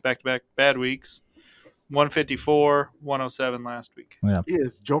 101, back-to-back bad weeks, 154, 107 last week. yeah. He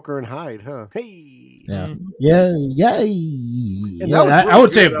is Joker and Hyde, huh? Hey. Yeah. Mhm. And that was I really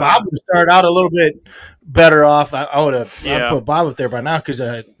would say good, Bob would start out a little bit better off. I would have Yeah. put Bob up there by now because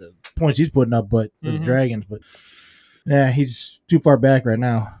the points he's putting up, but with the Dragons. But yeah, he's too far back right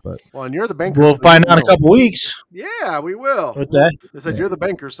now. But Well, and you're the banker. we'll so find you out in a know. couple weeks. Yeah, we will. What's that? I said you're the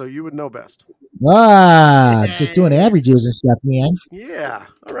banker, so you would know best. Just doing averages and stuff, man. Yeah.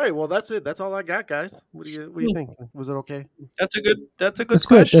 All right. Well, that's it. That's all I got, guys. What do you think? Was it okay? That's a good That's good,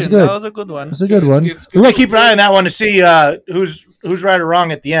 question. that's good. That was a good one. That's a good one. We're gonna keep an eye on that one to see who's right or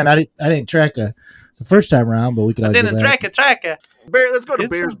wrong at the end. I didn't track the first time around, but we can. I always go didn't back. track it. Bear, let's go to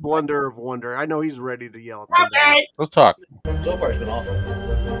It's Bear's a- blunder of wonder. I know he's ready to yell at somebody. Let's talk. So far, it's been awful.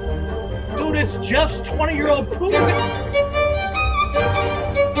 Dude, it's Jeff's 20-year-old poop.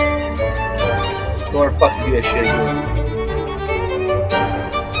 Don't fucking do that shit again.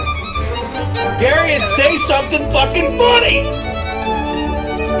 Gary, and say something fucking funny!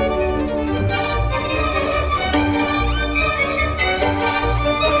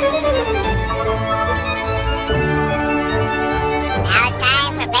 Now it's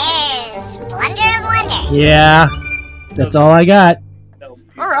time for Bear's Blunder of Wonder. Yeah, that's all I got. All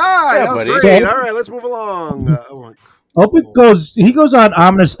right. Yeah, that was buddy. great. All right. Let's move along. He goes on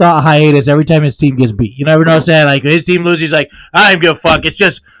ominous thought hiatus every time his team gets beat. You never know what I'm saying? Like his team loses, he's like, I don't give a fuck. It's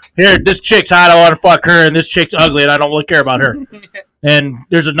just here, this chick's hot, I want to fuck her, and this chick's ugly and I don't really care about her. And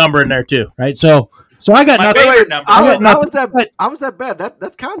there's a number in there too, right? So I got My nothing. favorite number. I got How was nothing. that? How was that bad?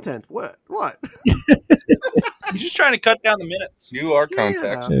 That's content. What? He's just trying to cut down the minutes. You are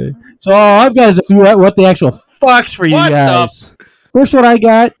context. So all I've got is a few what the actual fucks for you What the- guys. First one I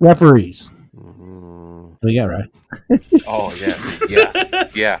got, referees. What do you got, right? Oh,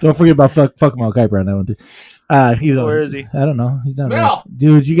 yeah. Don't forget about fuck Mel Kiper on that one too. Where is he? I don't know. He's not. Mel!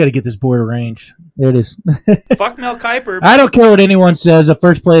 Dude, you got to get this board arranged. There it is. Fuck Mel Kiper. I don't care what anyone says. The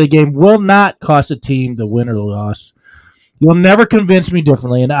first play of the game will not cost a team the win or the loss. You'll never convince me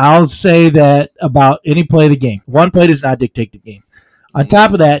differently, and I'll say that about any play of the game. One play does not dictate the game. On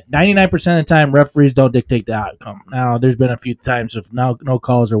top of that, 99% of the time, referees don't dictate the outcome. Now, there's been a few times of no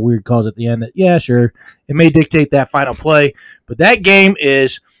calls or weird calls at the end that, yeah, sure, it may dictate that final play, but that game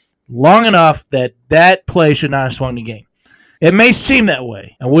is long enough that that play should not have swung the game. It may seem that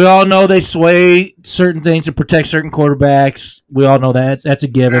way, and we all know they sway certain things to protect certain quarterbacks. We all know that. That's a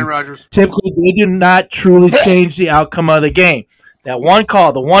given. Aaron Rodgers. Typically, they do not truly change the outcome of the game. That one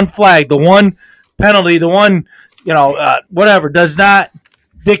call, the one flag, the one penalty, the one, whatever, does not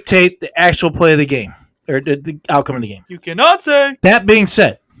dictate the actual play of the game or the outcome of the game. You cannot say. That being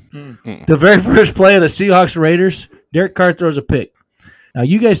said, the very first play of the Seahawks-Raiders, Derek Carr throws a pick. Now,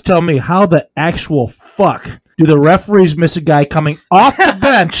 you guys tell me how the actual fuck do the referees miss a guy coming off the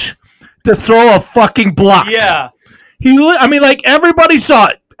bench to throw a fucking block? Yeah. Everybody saw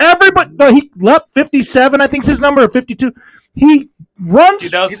it. He left 57, I think is his number, or 52. He runs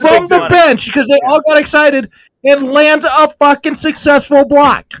Dude, that was from so the funny. bench because they all got excited and lands a fucking successful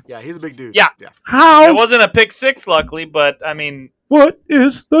block. Yeah, he's a big dude. Yeah. How? It wasn't a pick six, luckily, but I mean, What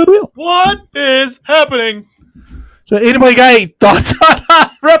is the deal? what is happening? So anybody got any thoughts on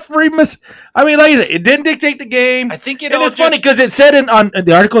referee miss? I mean, like I said, it didn't dictate the game. I think it And all it's funny just- because it said on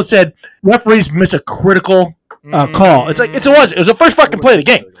the article, it said referees miss a critical call. It's like it was the first fucking play of the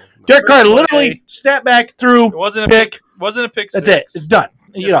game. Derek Carr literally stepped back through It wasn't a pick. pick. Wasn't a pick That's six. it. It's done.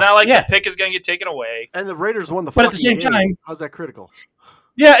 It's not like the pick is going to get taken away. And the Raiders won the But fucking at the same game. time- How's that critical?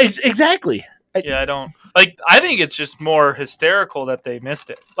 Yeah, exactly. Yeah, I don't like. I think it's just more hysterical that they missed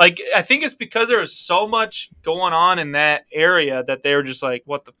it. Like, I think it's because there was so much going on in that area that they were just like,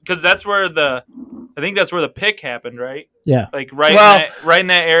 "What the?" Because that's where the pick happened, right? Yeah. Like right in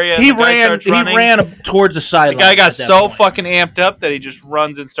that area. He the guy starts running. ran towards the sideline. The guy got at that so point. fucking amped up that he just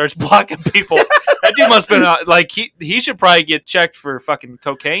runs and starts blocking people. That dude must have been like he should probably get checked for fucking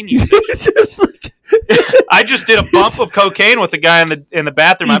cocaine usage. I just did a bump of cocaine with a guy in the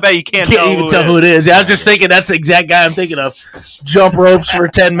bathroom. I bet you can't even tell who it is. I was just thinking that's the exact guy I'm thinking of. Jump ropes for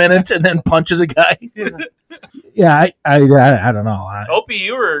 10 minutes and then punches a guy. Yeah, I don't know. Opie,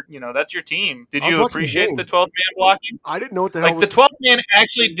 you were, that's your team. Did I was you watching the appreciate game. the 12th man blocking? I didn't know what the hell. Like the 12th man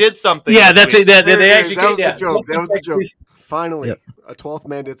actually did something. Yeah, this that's week. it. They actually that was yeah. the joke. That was the joke. Finally, Yep. a 12th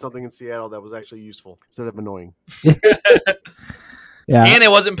man did something in Seattle that was actually useful instead of annoying. Yeah. And it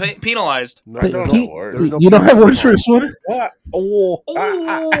wasn't penalized. No, But there was he- no words. There was no you don't have peace words for this one? What? Oh,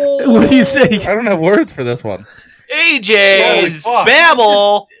 What do you say? I don't have words for this one. AJ's Holy fuck.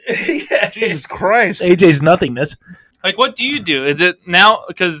 babble. Jesus Christ. AJ's nothingness. Like, what do you do? Is it now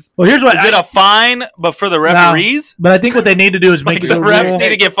because? Well, here's what is it a fine, but for the referees? But I think what they need to do is make Like it the a refs rule. need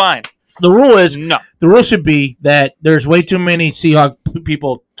to get fined. The rule is No. the rule should be that there's way too many Seahawk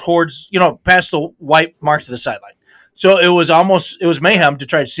people towards past the white marks of the sideline. So it was mayhem to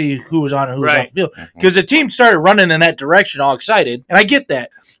try to see who was on and who was Right. off the field because the team started running in that direction, all excited, and I get that.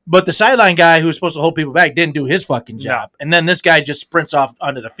 But the sideline guy who was supposed to hold people back didn't do his fucking job, and then this guy just sprints off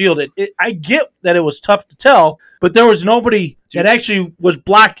onto the field. I get that it was tough to tell, but there was nobody that actually was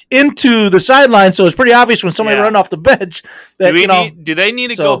blocked into the sideline, so it's pretty obvious when somebody Yeah. run off the bench that Do they need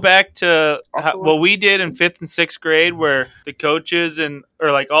to so- go back to what we did in 5th and 6th grade, where the coaches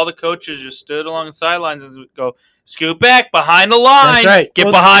all the coaches just stood along the sidelines and would go, "Scoot back behind the line, That's right. get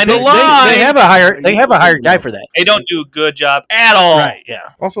Well, behind the line." They have a hired guy for that. They don't do a good job at all. Right? Yeah.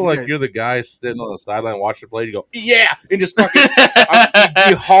 Also, like, you're the guy sitting on the sideline watching the play. You go, yeah, and just fucking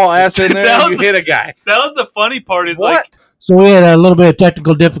you haul ass in there That and you was- hit a guy. That was the funny part. Is What? like, So we had a little bit of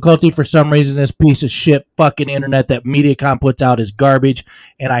technical difficulty for some reason. This piece of shit fucking internet that MediaCom puts out is garbage,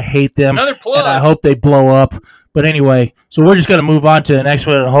 and I hate them. Another plug. And I hope they blow up. But anyway, so we're just going to move on to the next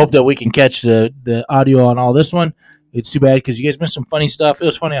one and hope that we can catch the audio on all this one. It's too bad because you guys missed some funny stuff. It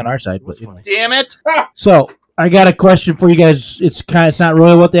was funny on our side. But anyway. damn it! So I got a question for you guys. It's not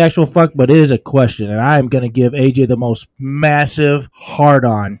really what the actual fuck, but it is a question, and I am going to give AJ the most massive hard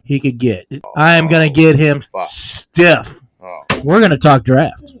on he could get. I am going to get him stiff. We're going to talk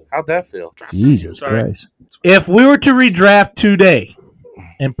draft. How'd that feel? Jesus Sorry. Christ. If we were to redraft today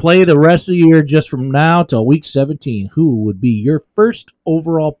and play the rest of the year just from now till week 17, who would be your first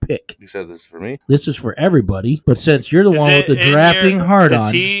overall pick? You said this is for me? This is for everybody, but since you're the Is one it with the in drafting your- hard is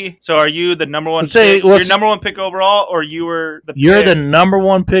on, So are you the number one? Let's say- pick, let's- your number one pick overall, or you were the? you're pick? the number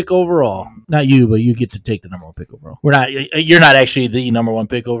one pick overall. Not you, but you get to take the number one pick overall. You're not actually the number one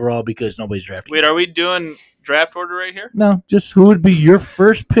pick overall because nobody's drafting. Wait, are we doing draft order right here? No, just who would be your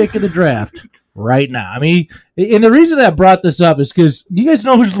first pick of the draft right now? I mean, and the reason I brought this up is because you guys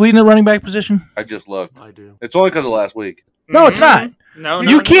know who's leading the running back position? I just looked. I do. It's only because of last week. No, it's not. No,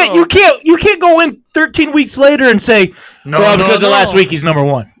 You can't go in 13 weeks later and say, because of last week he's number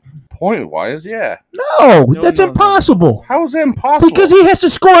one. Point wise, yeah. No, that's impossible. How is that impossible? Because he has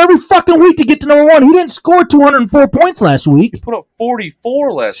to score every fucking week to get to number one. He didn't score 204 points last week. He put up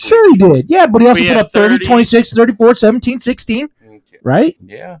 44 last week. Sure he did. Yeah, but he also We put had up 30, 30. 26, 34, 17, 16. Right?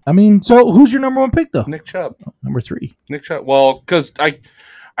 Yeah. I mean, so who's your number one pick, though? Nick Chubb. Number 3. Nick Chubb. Well, because I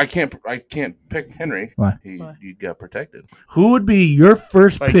can't pick Henry. Why? He got protected. Who would be your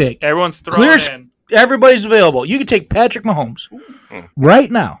first Like, pick? everyone's throwing Clear, in. everybody's available. You can take Patrick Mahomes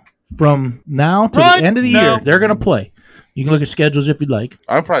right now. From now to Right the end of the now. year, they're going to play. You can look at schedules if you'd like.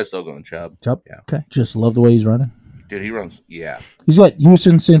 I'm probably still going Chubb. Chubb? Yeah. Okay. Just love the way he's running. Dude, he runs. Yeah. He's got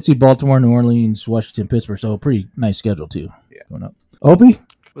Houston, Cincy, Baltimore, New Orleans, Washington, Pittsburgh. So a pretty nice schedule, too. Yeah. Going up. Opie?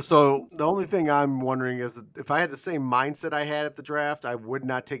 So the only thing I'm wondering is if I had the same mindset I had at the draft, I would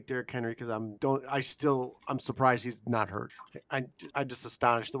not take Derrick Henry because I'm surprised he's not hurt. I'm just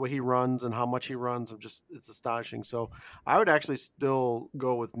astonished the way he runs and how much he runs. It's astonishing. So I would actually still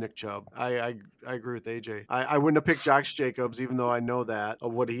go with Nick Chubb. I agree with AJ. I wouldn't have picked Josh Jacobs even though I know that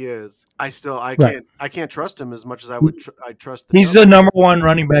of what he is. I can't trust him as much as I would. I trust. He's the number one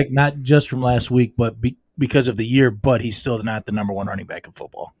running back, not just from last week, but because of the year, but he's still not the number one running back in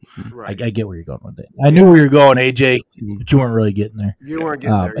football. Right. I get where you're going with it. I knew where you're going, AJ, but you weren't really getting there. You weren't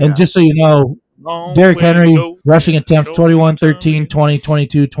getting there. And just so you know, Derrick Henry, rushing attempts 21, 13, 20,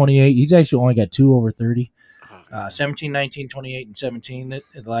 22, 28. He's actually only got 2 over 30. 17, 19, 28, and 17 in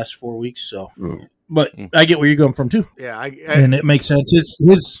the last 4 weeks. So, but I get where you're going from too. Yeah, and it makes sense.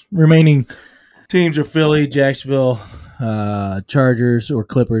 His remaining teams are Philly, Jacksonville, Chargers, or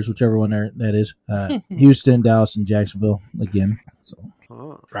Clippers, whichever one that is. Houston, Dallas, and Jacksonville again. So,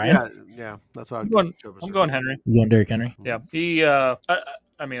 Ryan? Yeah, that's what I'm going Henry. You going Derrick Henry? Yeah, he.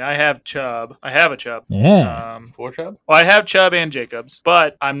 I mean, I have Chubb. I have a Chubb. Yeah. For Chubb? Well, I have Chubb and Jacobs,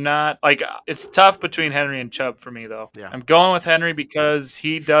 but I'm not like it's tough between Henry and Chubb for me though. Yeah. I'm going with Henry because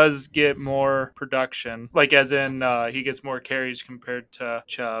he does get more production, like as in he gets more carries compared to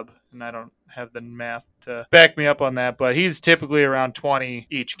Chubb, and I don't have the math to back me up on that, but he's typically around 20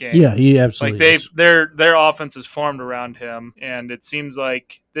 each game. Yeah, he absolutely like their offense is formed around him, and it seems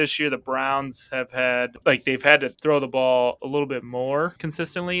like this year the Browns have had they've had to throw the ball a little bit more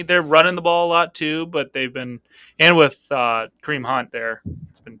consistently. They're running the ball a lot too, but they've been, and with Kareem Hunt there,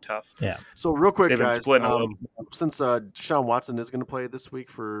 it's been tough. Yeah. So real quick, They've been guys, splitting a little. Since Deshaun Watson is going to play this week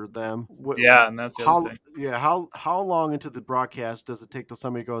for them, and that's the other thing. Yeah, how long into the broadcast does it take till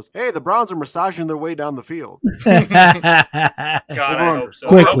somebody goes, "Hey, the Browns are massaging their way down the field"? God, I hope so.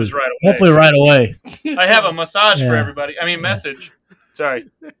 Quickly, I hope it's right away. hopefully right away. I have a massage for Yeah. everybody. I mean, message. Sorry.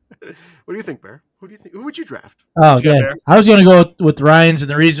 What do you think, Bear? Who do you think? Who would you draft? Oh, Who'd you yeah. go there? I was going to go with Ryan's, and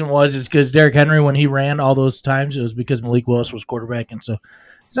the reason is because Derrick Henry, when he ran all those times, it was because Malik Willis was quarterback, and so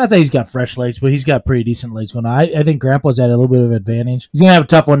it's not that he's got fresh legs, but he's got pretty decent legs going on. I think Grandpa's had a little bit of advantage. He's going to have a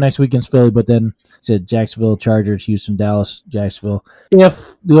tough one next week against Philly, but then said Jacksonville, Chargers, Houston, Dallas, Jacksonville.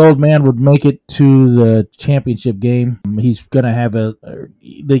 If the old man would make it to the championship game, he's going to have the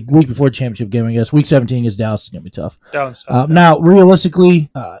week before the championship game, I guess. Week 17 against Dallas is going to be tough. Now, realistically,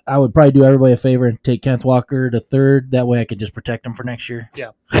 I would probably do everybody a favor and take Kenneth Walker to third. That way I could just protect him for next year. Yeah.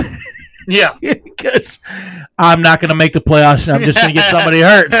 Yeah. Because I'm not going to make the playoffs, and I'm just going to get somebody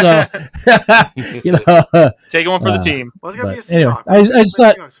hurt. So, take one for the team. Well, it's got to be a anyway, Seahawk. I just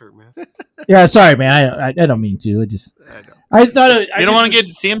thought. Seahawks hurt, man. Yeah, sorry, man. I don't mean to. I thought You don't want to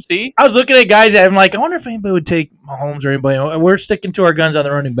get CMC? I was looking at guys and I'm like, I wonder if anybody would take Mahomes or anybody. We're sticking to our guns on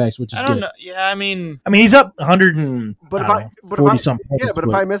the running backs, which is I don't good. know. Yeah, I mean, he's up 100 and But if I I, don't know, but 40 if I, something. yeah, but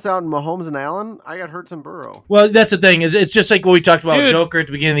if I miss out on Mahomes and Allen, I got Hurts and Burrow. Well, that's the thing. Is it's just like what we talked about with Dude. Joker at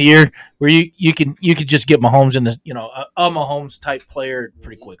the beginning of the year, where you could just get Mahomes in a Mahomes type player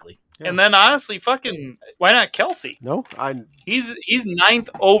pretty quickly. and then honestly, fucking, why not Kelsey? No, He's 9th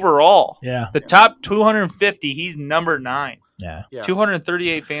overall. Yeah. The top 250, he's number 9. Yeah.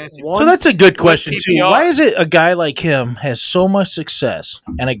 238 fantasy. So that's a good question too. PPR. Why is it a guy like him has so much success,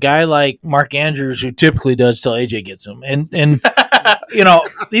 and a guy like Mark Andrews, who typically does till AJ gets him, and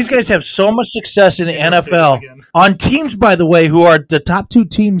these guys have so much success in the NFL on teams, by the way, who are the top 2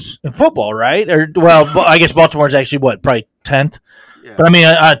 teams in football, right? Or I guess Baltimore's actually probably 10th, but I mean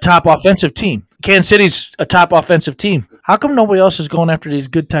a top offensive team. Kansas City's a top offensive team. How come nobody else is going after these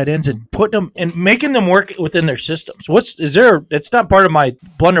good tight ends and putting them and making them work within their systems? It's not part of my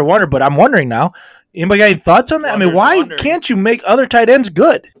blunder wonder, but I'm wondering now. Anybody got any thoughts on that? I mean, why can't you make other tight ends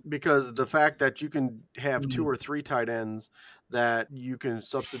good? Because the fact that you can have 2 or 3 tight ends that you can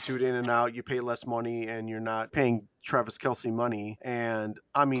substitute in and out, you pay less money, and you're not paying Travis Kelce money. And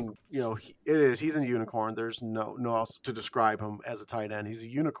I mean, he's a unicorn. There's no else to describe him as a tight end. He's a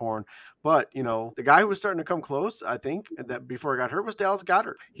unicorn. But, the guy who was starting to come close, I think, that before he got hurt was Dallas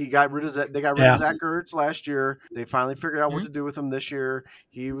Goedert. They got rid of Zach Ertz last year. They finally figured out what to do with him this year.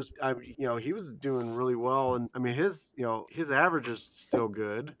 He was doing really well. And I mean, his average is still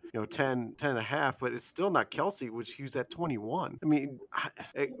good, 10 and a half, but it's still not Kelce, which he was at 21. I mean,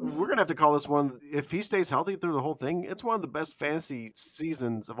 we're going to have to call this one, if he stays healthy through the whole thing, it's one of the best fantasy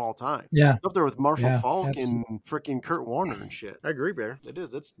seasons of all time. Yeah. It's up there with Marshall Faulk absolutely. and freaking Kurt Warner and shit. I agree, Bear. It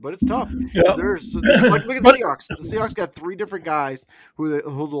is. But it's tough. Yeah. Look at the Seahawks. The Seahawks got 3 different guys who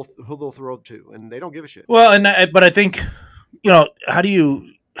they'll throw to, and they don't give a shit. Well, but I think, how do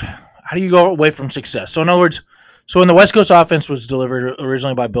you go away from success? So in other words, so when the West Coast offense was delivered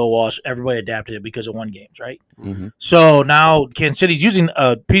originally by Bill Walsh, everybody adapted it because it won games, right? Mm-hmm. So now Kansas City's using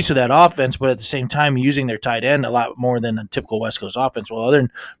a piece of that offense, but at the same time using their tight end a lot more than a typical West Coast offense. Well, other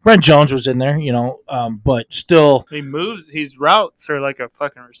than Brent Jones was in there, but still, his routes are like a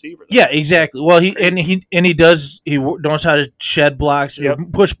fucking receiver. yeah, exactly. Well, he knows how to shed blocks, or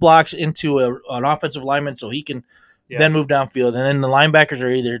push blocks into an offensive lineman so he can then move downfield, and then the linebackers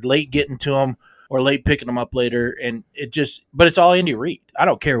are either late getting to him or late picking them up later, and but it's all Andy Reid. I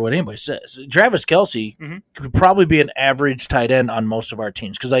don't care what anybody says. Travis Kelce could probably be an average tight end on most of our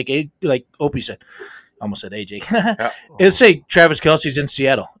teams because, like Opie said, almost said AJ. It'll say Travis Kelce's in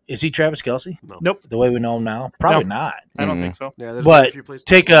Seattle. Is he Travis Kelce? No. Nope. The way we know him now? Probably No. not. I don't think so. Yeah, there's But a few places.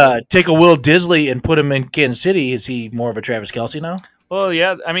 take a Will Disley and put him in Kansas City. Is he more of a Travis Kelce now? Well,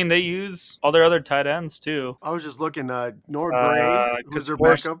 yeah. I mean, they use all their other tight ends too. I was just looking. Nor Gray, who's their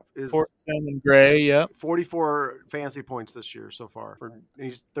backup, is Fortson and Gray. Yep. 44 fantasy points this year so far.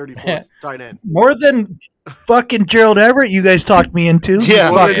 He's 34th tight end. More than fucking Gerald Everett, you guys talked me into. More than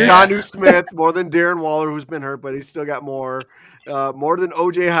Fuckers. Jonnu Smith, more than Darren Waller, who's been hurt, but he's still got more. More than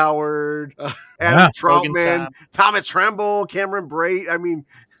OJ Howard, Adam Troutman, Thomas Tremble, Cameron Brate. I mean,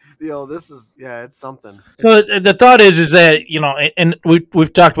 this is it's something. So the thought is that and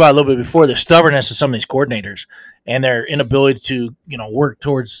we've talked about it a little bit before, the stubbornness of some of these coordinators and their inability to work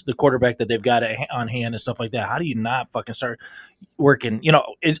towards the quarterback that they've got on hand and stuff like that. How do you not fucking start working?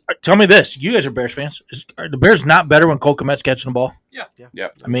 Tell me this: you guys are Bears fans. Are the Bears not better when Cole Kmet's catching the ball? Yeah.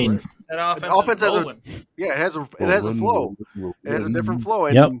 I mean, That offense has rolling. it has a flow. It has a different flow,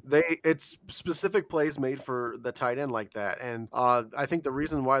 and Yep. it's specific plays made for the tight end like that. And I think the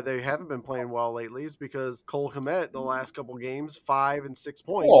reason why they haven't been playing well lately is because Cole Kmet, the last couple games, 5 and 6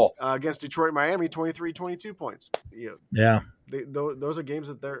 points against Detroit, Miami, 23, 22 points. Yeah. Those are games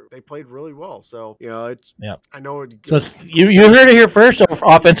that they played really well. So it's I know. So you heard it here first. So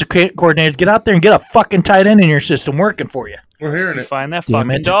offensive coordinators, get out there and get a fucking tight end in your system working for you. We're hearing it. Find that Damn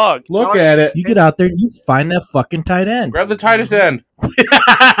fucking it. dog. Look at it. You get out there and you find that fucking tight end. Grab the tightest end.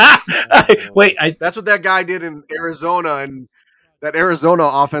 Wait, that's what that guy did in Arizona, and that Arizona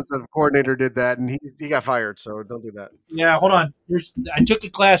offensive coordinator did that, and he got fired. So don't do that. Yeah, hold on. I took a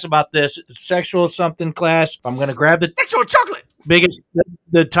class about this. It's sexual something class. I'm going to grab the sexual chocolate biggest,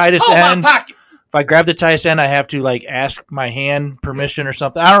 the tightest Oh, my end. pocket. If I grab the tightest end, I have to ask my hand permission or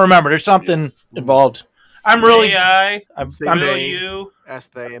something. I don't remember. There's something involved. I'm really. AI. I'm Will you?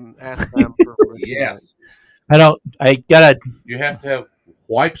 Ask them. For Yes. I don't. I gotta. You have to have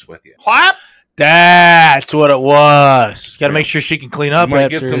wipes with you. What? That's what it was. Got to make sure she can clean up. You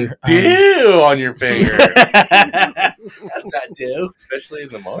might after, get some dew on your finger. That's not dew. Especially in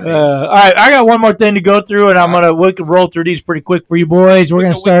the morning. All right, I got one more thing to go through, and we can roll through these pretty quick for you boys. We're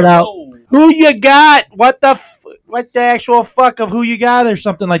gonna start out. Who you got? What the actual fuck of who you got, or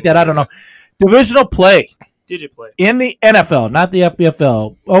something like that? I don't know. Divisional play. Did you play? In the NFL, not the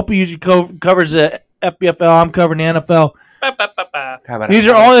FBFL. Opie usually covers the FBFL. I'm covering the NFL. These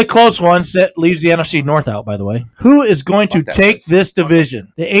are only the close ones. That leaves the NFC North out, by the way. Who is going to take this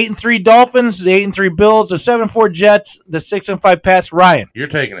division? The 8-3 Dolphins, the 8-3 Bills, the 7-4 Jets, the 6-5 Pats. Ryan. You're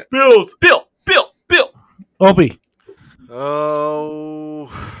taking it. Bills. Bill. Opie. Oh.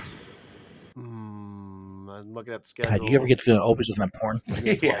 I'm looking at the schedule. God, you ever get the feeling Opie's looking at porn?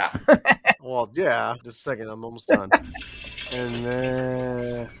 Yeah. Well, yeah. Just a second. I'm almost done. And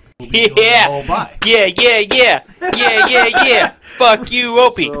then. Yeah. Yeah. Fuck you,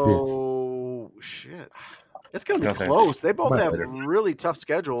 Opie. So, shit. It's going to be close. They both have really tough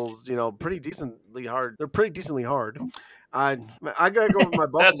schedules, pretty decently hard. They're pretty decently hard. I got to go with my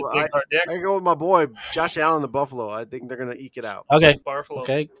Buffalo. I go with my boy, Josh Allen, the Buffalo. I think they're going to eke it out. Okay. Buffalo.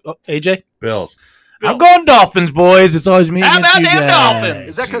 Okay. AJ? Bills. I'm going Dolphins, boys. It's always me How against about you them guys. Dolphins?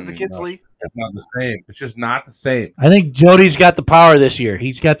 Is that because of Kinsley? It's not the same. It's just not the same. I think Jody's got the power this year.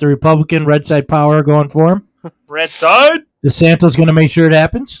 He's got the Republican red side power going for him. Red side. DeSanto's going to make sure it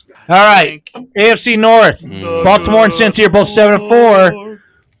happens. All right. AFC North. Baltimore and Cincy are both 7-4.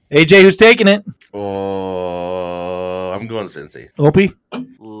 AJ, who's taking it? Oh, I'm going Cincy. Opie?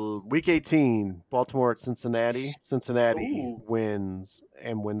 Week 18, Baltimore at Cincinnati. Cincinnati wins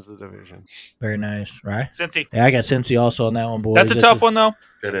the division. Very nice, right? Cincy. Yeah, I got Cincy also on that one, boys. That's a tough one, though.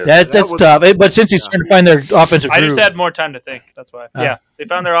 It is. That's tough. But Cincy's starting to find their offensive groove. I just had more time to think. That's why. Yeah, they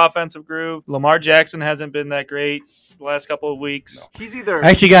found their offensive groove. Lamar Jackson hasn't been that great the last couple of weeks. He's either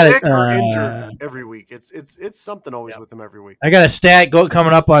I actually got sick it, or injured every week. It's something always with him every week. I got a stat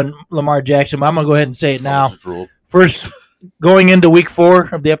coming up on Lamar Jackson, but I'm going to go ahead and say it now. First, going into week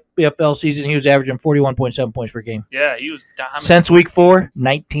 4 of the FBFL season, he was averaging 41.7 points per game. Yeah, he was dominant. Since week 4,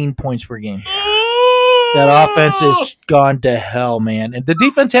 19 points per game. That offense has gone to hell, man. And the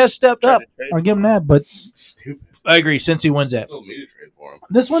defense has stepped up. I'll give him that, but I agree. Since he wins that.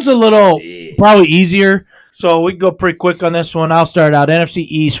 This one's a little probably easier, so we can go pretty quick on this one. I'll start out. NFC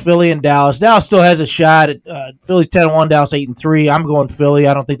East, Philly and Dallas. Dallas still has a shot. Philly's 10-1, Dallas 8-3. I'm going Philly.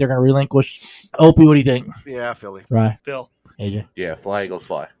 I don't think they're going to relinquish. Opie, what do you think? Yeah, Philly. Right. Phil. AJ? Yeah, fly, Eagles,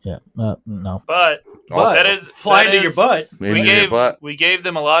 fly. Yeah. No. But that is fly that into is- your butt. We gave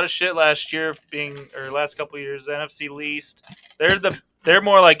them a lot of shit last year, last couple of years. NFC least. They're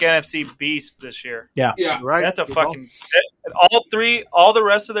more like NFC beast this year. Yeah. Right. That's a fucking. all the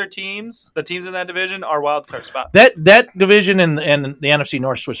rest of their teams, the teams in that division, are wild card spots. That division and the NFC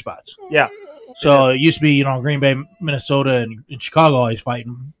North switch spots. Yeah. So it used to be, Green Bay, Minnesota, and Chicago always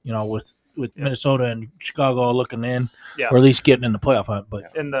fighting, with Minnesota and Chicago looking in, or at least getting in the playoff hunt.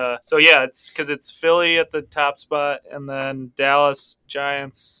 But it's because it's Philly at the top spot, and then Dallas,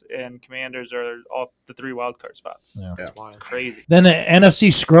 Giants, and Commanders are all the 3 wild card spots. Yeah. It's crazy. Then the NFC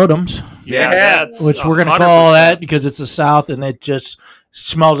Scrotums, which we're going to call that because it's the South, and it just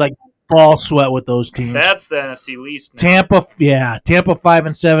smells like ball sweat with those teams. That's the NFC least. Now. Tampa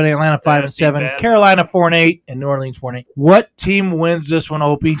 5-7, Atlanta 5-7, Carolina 4-8, and New Orleans 4-8. What team wins this one,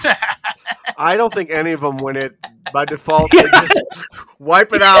 Opie? I don't think any of them win it by default. They just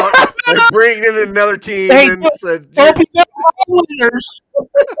wipe it out and bring in another team. Hey, and Opie, winners.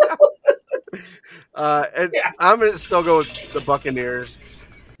 And I'm going to still go with the Buccaneers.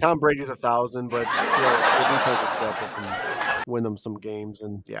 Tom Brady's 1,000, but the defense will step up and win them some games,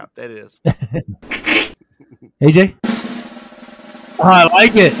 and that is. AJ? Oh, I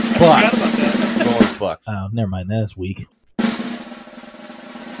like it. Bucks. Oh, never mind. That's weak.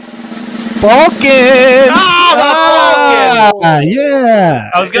 Falcons! Yeah.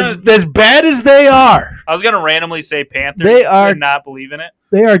 I was gonna, as bad as they are. I was going to randomly say Panthers. They are and not believe in it.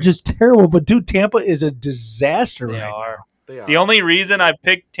 They are just terrible. But, dude, Tampa is a disaster right now. The only reason I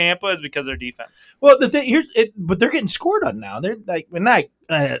picked Tampa is because of their defense. Well, the thing but they're getting scored on now. They're like not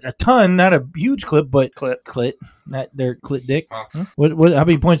a ton, not a huge clip, but clit, not their clit dick. Huh? What? How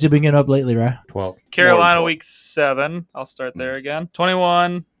many points have been getting up lately, right? 12. Carolina week 7. I'll start there again.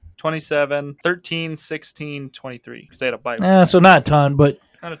 21, 27, 13, 16, 23. Because they had a bye week. So not a ton, but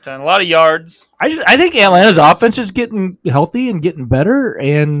not a ton. A lot of yards. I think Atlanta's offense is getting healthy and getting better,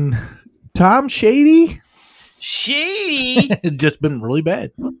 and Tom Shady just been really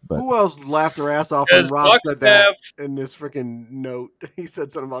bad. But who else laughed their ass off when Rob said that in this freaking note? He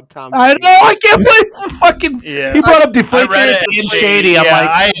said something about Tom Shady. I know. I can't believe fucking. Yeah. He brought up deflatorants and Shady. I'm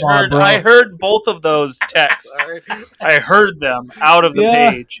like, I heard both of those texts. I heard them out of the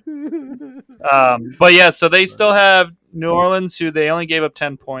page. But so they still have New Orleans, who they only gave up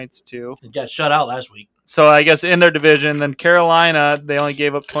 10 points to. They got shut out last week. So I guess in their division, then Carolina, they only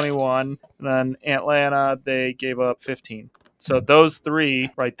gave up 21. And then Atlanta, they gave up 15. So those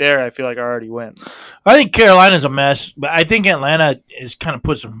 3 right there, I feel like are already wins. I think Carolina's a mess, but I think Atlanta has kind of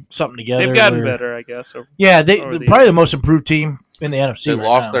put something together. They've gotten better, I guess. They're probably the most improved team in the NFC. They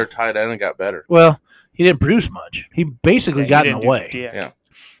lost their tight end and got better. Well, he didn't produce much. He basically got in the way. Yeah,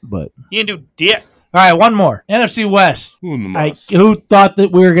 but he didn't do dick. All right, one more. NFC West. Who thought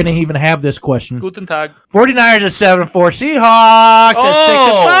that we were going to even have this question? Guten Tag. 49ers at 7-4. Seahawks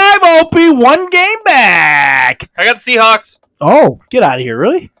at 6-5. OP, 1 game back. I got the Seahawks. Oh, get out of here.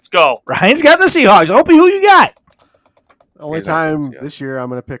 Really? Let's go. Ryan's got the Seahawks. OP, who you got? The only time this year I'm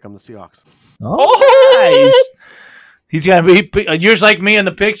going to pick them, the Seahawks. Oh, nice. He's going to be yours like me in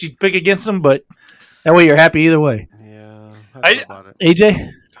the picks. You pick against them, but that way you're happy either way. Yeah. About it.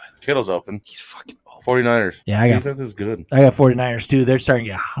 AJ? Kittle's open. He's fucking 49ers. Yeah, defense is good. I got 49ers too. They're starting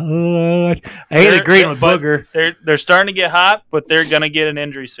to get hot. I hate agreeing with Booger. They're starting to get hot, but they're gonna get an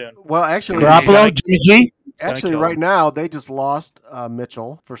injury soon. Well, actually, Garoppolo, Jimmy G. Actually, right now they just lost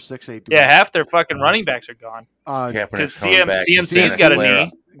Mitchell for 6-8. Yeah, half their fucking running backs are gone. Because CMC's got a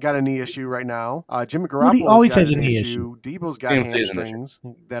knee. Got a knee issue right now. Jimmy Garoppolo always has a knee issue. Debo's got hamstrings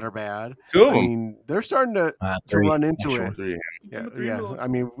that are bad. 2 of them. I mean, they're starting to run into it. Yeah. I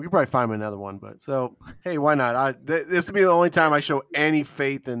mean, we could probably find another one, but hey, why not? This will be the only time I show any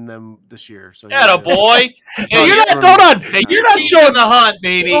faith in them this year. So boy. You're not showing the hunt,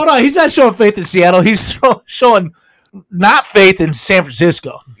 baby. Hold on, he's not showing faith in Seattle. He's showing not faith in San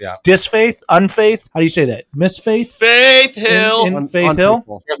Francisco. Yeah. Disfaith? Unfaith? How do you say that? Misfaith? Faith Hill. In Faith Hill?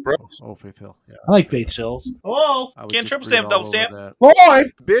 Oh, Faith Hill. Yeah. I like Faith Hills. Oh, can't triple stamp, double stamp. Boy!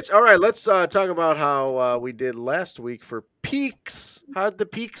 Bitch. All right, let's talk about how we did last week for Peaks. How'd the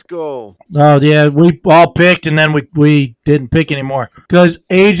Peaks go? Oh, yeah, we all picked, and then we didn't pick anymore. Because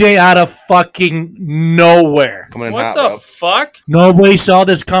AJ out of fucking nowhere. What the fuck? Nobody saw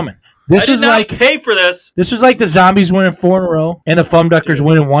this coming. This I did not pay for this. This was like the Zombies winning 4 in a row and the Fumduckers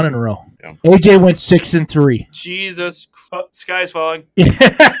winning 1 in a row. Yeah. AJ went 6-3. Jesus, sky's falling.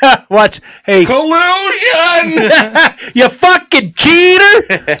 Watch, hey, collusion! You fucking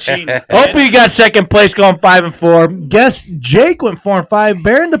cheater! Hope you got second place, going 5-4. Guess Jake went 4-5.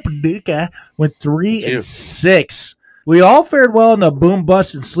 Baron the Paducah went 3-6. We all fared well in the boom,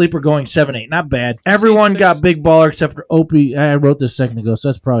 bust, and sleeper going 7-8. Not bad. Everyone got big baller except for Opie. I wrote this a second ago, so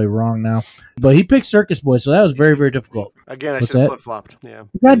that's probably wrong now. But he picked Circus Boy, so that was very, very difficult. Again, I What's should have that? flip-flopped. Yeah.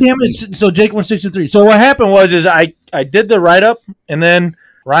 God damn it. So Jake went 6-3. So what happened was I did the write-up, and then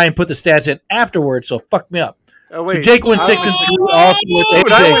Ryan put the stats in afterwards, so it fucked me up. Oh, So wait. Jake went 6-3 also with Dude,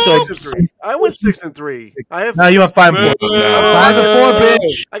 AJ. I went So 6-3. I went 6-3. I have. no, you went 5-4. 5-4,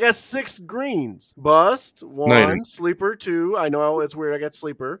 bitch. I got 6 greens. Bust 1, Nice. sleeper 2. I know it's weird. I got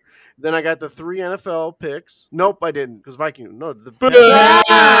sleeper. Then I got the 3 NFL picks. Nope, I didn't because Viking. No,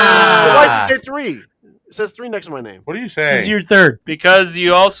 why does it say 3? It says 3 next to my name. What are you saying? Because you're third. Because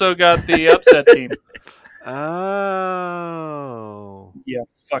you also got the upset team. Oh, Yeah,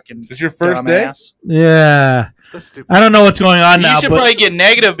 fucking. It's your first day? dumbass. Yeah. that's stupid. I don't know what's going on You now. should But, probably get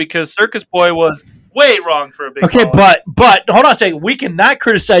negative because Circus Boy was way wrong for a big okay, baller. but hold on a second. We cannot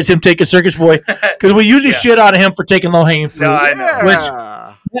criticize him taking Circus Boy because we usually Yeah. shit out of him for taking low-hanging fruit. No, I know.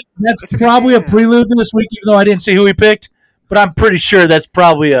 Yeah. That's probably a prelude to this week, even though I didn't see who he picked. But I'm pretty sure that's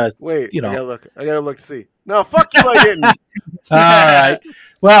probably a. Wait, You know. I gotta look to see. No, fuck you, I didn't. All right.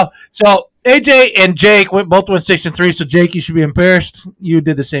 Well, so AJ and Jake both went 6-3. So Jake, you should be embarrassed. You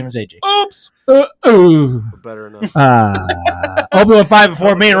did the same as AJ. Oops. Ooh. Better enough. Obi went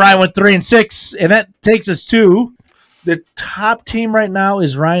 5-4. Me and Ryan went 3-6, and that takes us to the top team right now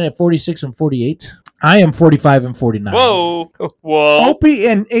is Ryan at 46-48. I am 45-49. Whoa. Whoa. Opie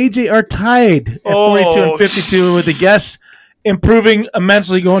and AJ are tied at Oh, 42-52 with the guest improving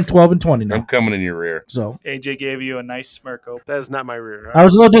immensely, going 12-20 I'm now. coming in your rear. So AJ gave you a nice smirk. That is not my rear. I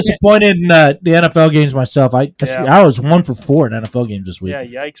was a little disappointed in the NFL games myself. I was 1 for 4 in NFL games this week. Yeah,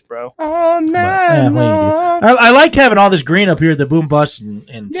 yikes, bro. Oh, no. I liked having all this green up here, the boom bust and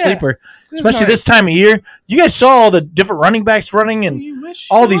Yeah. sleeper, It's especially nice. this time of year. You guys saw all the different running backs running and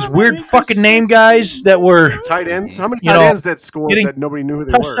all these weird fucking name guys that were Tight ends? How many You tight know, ends that scored getting that nobody knew who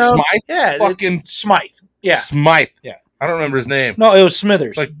they were? touchdowns. Smythe? Yeah, Fucking Smythe. Yeah. Smythe. Yeah. I don't remember his name. No, it was Smithers.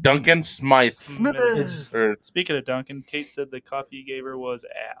 It's like Duncan Smythe. Smithers. Or, Speaking of Duncan, Kate said the coffee you gave her was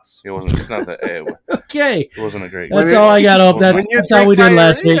ass. it wasn't. It's not that. It Okay. wasn't a great. That's all I got up. When you That's how we drink did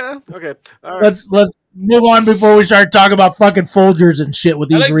last fire- week. Yeah. Okay. All right. Let's move on before we start talking about fucking Folgers and shit with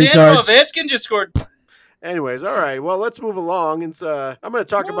these Alexander retards. Ovechkin just scored. Anyways, all right. Well, let's move along. I'm going to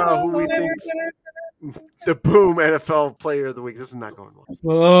talk about who we think the boom NFL player of the week. This is not going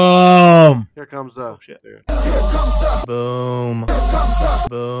well. Boom. Here comes shit. Boom.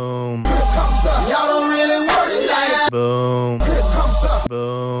 Boom. Y'all don't really work it like boom.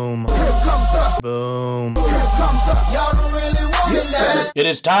 Boom. Boom. Y'all don't really work it like It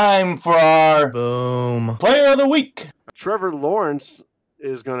is time for our boom. player of the week. Trevor Lawrence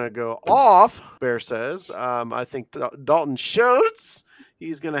is going to go off, Bear says. I think Dalton Schultz,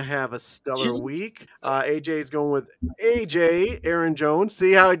 he's going to have a stellar week. AJ is going with AJ, Aaron Jones.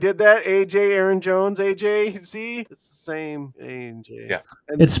 See how I did that? AJ, Aaron Jones, AJ. See? It's the same AJ. Yeah.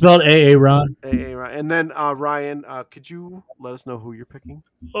 And, It's spelled AA, Ron. AA, right. And then Ryan, could you let us know who you're picking?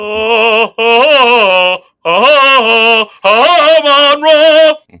 Mhm.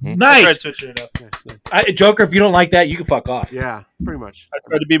 Nice. I tried switching it up. Joker, if you don't like that, you can fuck off. Yeah, pretty much. I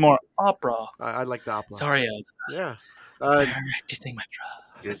tried to be more opera. I like the opera. Sorry, I was Yeah. practicing my drugs.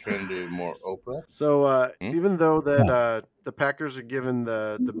 You're trying to do more Oprah. So even though that the Packers are giving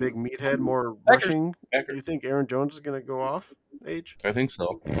the big meathead more rushing, you think Aaron Jones is going to go off? Age? I think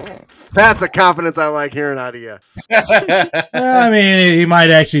so. That's the confidence I like hearing out of you. I mean, he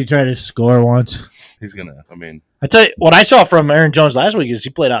might actually try to score once. He's gonna. I mean, I tell you, what I saw from Aaron Jones last week is he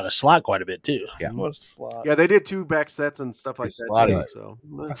played out of slot quite a bit too. yeah. What a slot. Yeah, they did 2 back sets and stuff like He's that slotted. too. So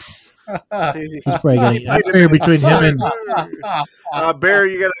He's probably going to. I figure between him and. Bear,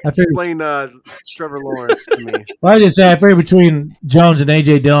 you got to I figured- explain Trevor Lawrence to me. Well, I just say I figure between Jones and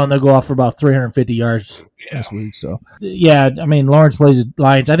AJ Dillon, they'll go off for about 350 yards this week. So yeah, I mean Lawrence plays the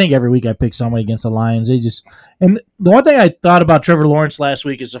Lions. I think every week I pick somebody against the Lions. And the one thing I thought about Trevor Lawrence last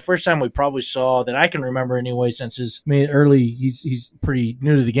week is the first time we probably saw that I can remember anyway since he's pretty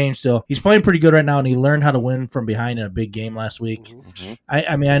new to the game still. He's playing pretty good right now, and he learned how to win from behind in a big game last week. Mhm.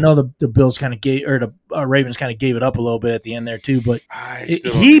 I mean I know the Bills kind of gave or the Ravens kind of gave it up a little bit at the end there too, but I he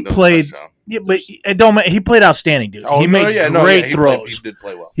still don't think those played. touchdown. Yeah, but it don't matter. He played outstanding, dude. He made great he throws. He did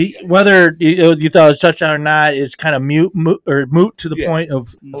play well. Whether you thought it was a touchdown or not is kind of moot to the Yeah. point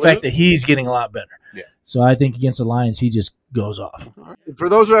of the fact that he's getting a lot better. Yeah. So I think against the Lions, he just goes off. For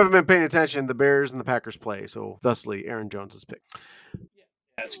those who haven't been paying attention, the Bears and the Packers play, so thusly Aaron Jones is picked.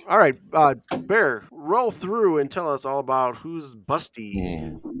 All right, Bear, roll through and tell us all about who's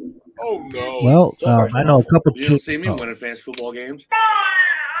busty. Oh no! Well, I know a couple. You don't see me win advanced football games.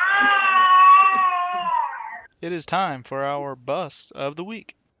 it is time for our bust of the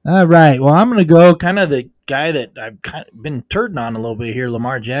week. All right. Well, I'm going to go kind of the guy that I've kind of been turding on a little bit here,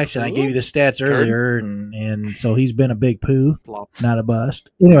 Lamar Jackson. I gave you the stats earlier, and so he's been a big poo, not a bust.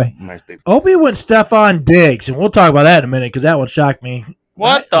 Anyway, Opie went Stephon Diggs, and we'll talk about that in a minute because that one shocked me.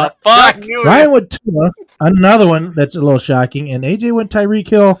 What the fuck? Ryan went Tua, another one that's a little shocking, and AJ went Tyreek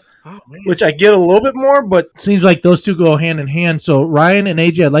Hill, which I get a little bit more, but seems like those two go hand in hand. So Ryan and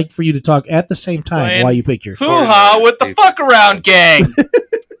AJ, I'd like for you to talk at the same time Ryan, while you pick yours. Hoo-ha with the fuck around gang.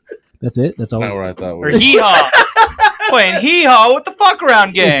 That's it? That's all? Not what I thought. Or hee-haw. Playing hee-haw with the fuck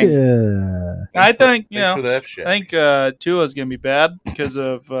around gang. Yeah. I think, Thanks for the F shit. I think Tua's going to be bad because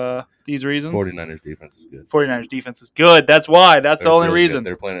of these reasons. 49ers defense is good. 49ers defense is good. That's why. That's the only reason.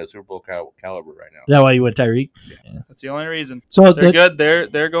 They're playing at Super Bowl caliber right now. Is that why you went Tyreek? Yeah. That's the only reason. So they're good.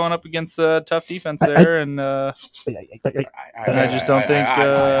 They're going up against a tough defense there, and I just don't think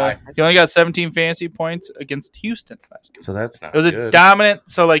he only got 17 fantasy points against Houston last game. So that's not It was a good. dominant.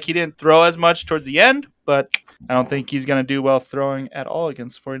 So like he didn't throw as much towards the end, but I don't think he's going to do well throwing at all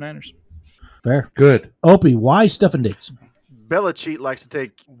against the 49ers. Fair. Good. Opie, why Stephon Diggs? Belichick likes to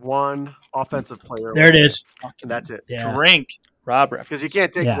take one offensive player. There it is. And that's it. Yeah. Drink. Rob Because you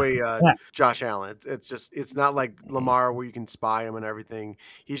can't take Yeah. away Yeah. Josh Allen. It's not like Lamar where you can spy him and everything.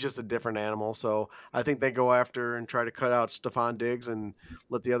 He's just a different animal. So I think they go after and try to cut out Stephon Diggs and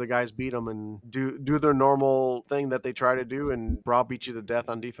let the other guys beat him and do their normal thing that they try to do and beat you to death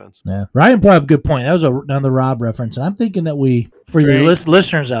on defense. Yeah. Ryan brought up a good point. That was another Rob reference. And I'm thinking that for your Drink.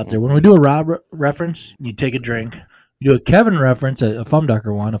 listeners out there, when we do a Rob reference, you take a drink. You do a Kevin reference, a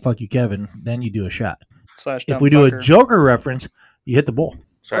Fumducker one, a fuck you Kevin, then you do a shot. If we do a Joker reference, you hit the bull.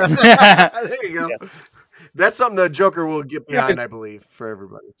 There you go. Yes. That's something that Joker will get behind, I believe, for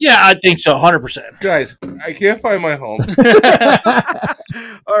everybody. Yeah, I think so, 100%. Guys, I can't find my home.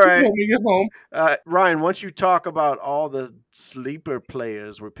 All right. Let me get home. Ryan, once you talk about all the sleeper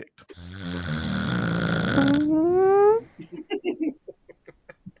players we picked.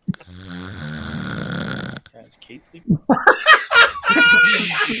 Is Kate sleeping?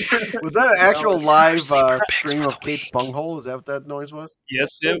 Was that an actual live stream of Kate's bunghole? Is that what that noise was?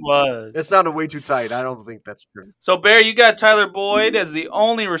 Yes, it was. It sounded way too tight. I don't think that's true. So, Bear, you got Tyler Boyd as the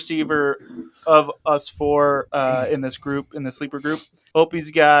only receiver of us four in this group, in the sleeper group.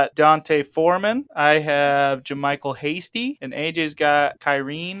 Opie's got Dante Foreman. I have Jermichael Hasty. And AJ's got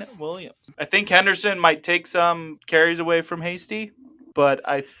Kyrene Williams. I think Henderson might take some carries away from Hasty. But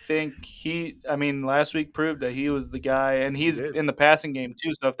I think last week proved that he was the guy, and he's in the passing game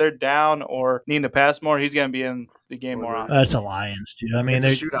too. So if they're down or needing to pass more, he's going to be in the game more often. That's a Lions too. I mean,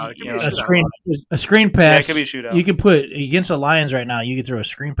 It's a shootout. It can be a a screen pass. Yeah, it could be a shootout. You can put against the Lions right now. You could throw a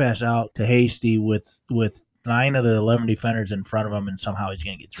screen pass out to Hasty with 9 of the 11 defenders in front of him, and somehow he's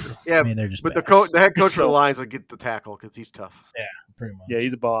going to get through. Yeah, I mean, they're just. But bad. the head coach for the Lions will get the tackle because he's tough. Yeah, pretty much. Yeah,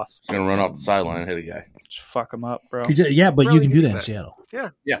 he's a boss. He's going to run off the sideline and hit a guy. Just fuck him up, bro. Yeah, but Really you can do do that in that. Seattle. Yeah,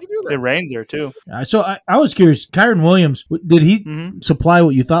 Yeah. you can do that. It rains there too. So I was curious. Kyron Williams, did he supply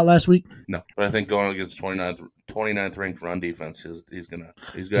what you thought last week? No, but I think going against 29th ranked run defense, he's gonna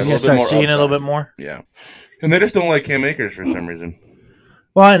He's going to start seeing it a little bit more. Yeah, and they just don't like Cam Akers for some reason.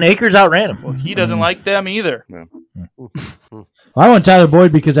 Well, and Akers outran him. Well, he doesn't like them either. No. Well, I want Tyler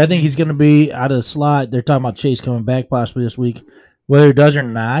Boyd because I think he's going to be out of the slot. They're talking about Chase coming back possibly this week. Whether it does or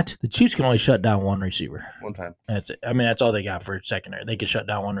not, the Chiefs can only shut down one receiver. One time. That's it. I mean, that's all they got for secondary. They can shut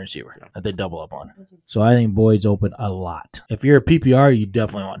down one receiver that they double up on. So I think Boyd's open a lot. If you're a PPR, you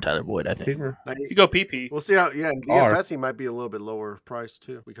definitely want Tyler Boyd, I think. You go PP. We'll see how. Yeah, in DFS he might be a little bit lower price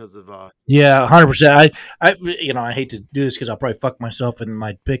too because of. Yeah, 100%. I hate to do this because I'll probably fuck myself in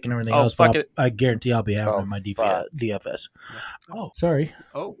my pick and everything else. fuck But it. I guarantee I'll be having my DFS. Oh, sorry.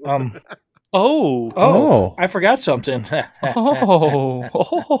 Oh. Oh, I forgot something. Oh.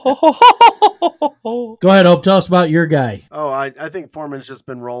 Go ahead, Hope. Tell us about your guy. Oh, I think Foreman's just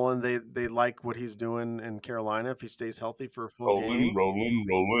been rolling. They like what he's doing in Carolina if he stays healthy for a full game.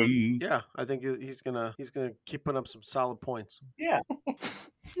 Rolling. Yeah, I think he's gonna keep putting up some solid points. Yeah.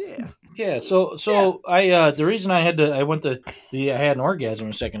 Yeah. So I the reason I had an orgasm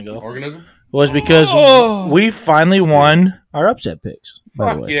a second ago Organism? was because we finally won our upset picks. by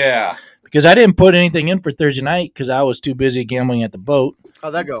the Fuck way. yeah. Because I didn't put anything in for Thursday night because I was too busy gambling at the boat.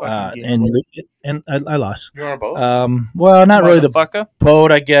 How'd that go? And I lost. You're on a boat? Well, not really the Motherfucker.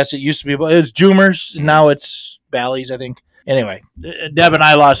 boat, I guess. It used to be, but it was Jumers. Now it's Bally's, I think. Anyway, Deb and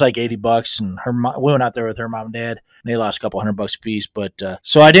I lost like $80, and we went out there with her mom and dad. And they lost a couple $100 a piece. But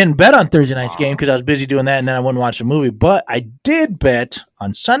so I didn't bet on Thursday night's game because I was busy doing that, and then I wouldn't watch the movie. But I did bet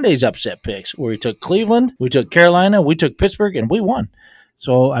on Sunday's upset picks, where we took Cleveland, we took Carolina, we took Pittsburgh, and we won.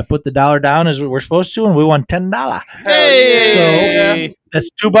 So I put the $1 down as we were supposed to, and we won $10. Hey! So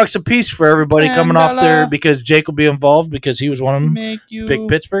that's $2 a piece for everybody coming off there because Jake will be involved because he was one of them. Pick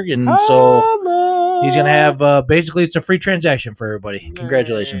Pittsburgh, and so he's gonna have basically it's a free transaction for everybody.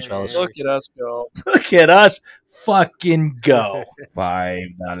 Congratulations, fellas! Look at us go. Look at us fucking go.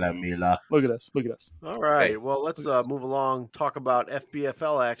 $5 Mila. Look at us. Look at us. All right. Well, let's move along. Talk about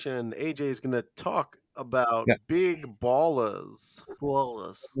FBFL action. AJ is going to talk about big ballers.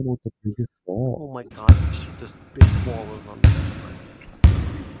 Ballers. Oh my God! Shit, there's big ballers on this.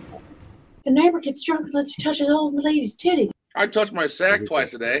 The neighbor gets drunk unless he touches old lady's titty. I touch my sack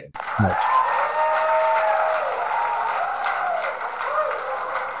twice a day.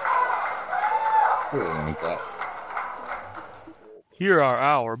 Here are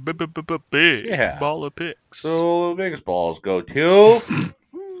our big baller picks. So the biggest balls go to.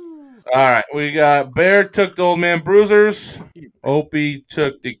 All right, we got Bear took the Old Man Bruisers. Opie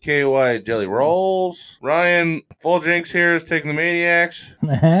took the KY Jelly Rolls. Ryan Full Jinx here is taking the Maniacs.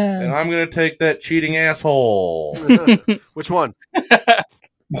 And I'm going to take that cheating asshole. Which one?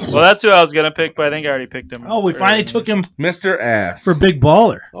 Well, that's who I was going to pick, but I think I already picked him. Oh, we finally took him Mr. Ass. for Big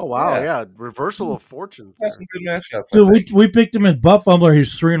Baller. Oh, wow. Yeah. Reversal of fortunes. That's some good matchups. Dude, we picked him as Butt Fumbler.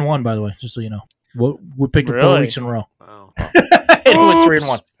 He's 3-1, by the way, just so you know. We picked him 4 Really? weeks in a row. Wow. He went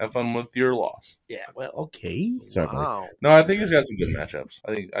 3-1. Have fun with your loss. Yeah, well, okay. Sorry, buddy. Wow. No, I think he's got some good matchups.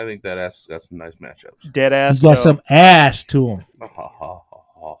 I think that ass has got some nice matchups. Dead ass. He's got some ass to him. Ha.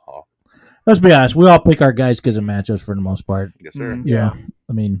 Let's be honest. We all pick our guys because of matchups for the most part. Yes, sir. Yeah.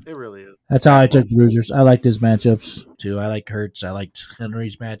 I mean, It really is. that's how I took Bruisers. I liked his matchups too. I liked Hurts. I liked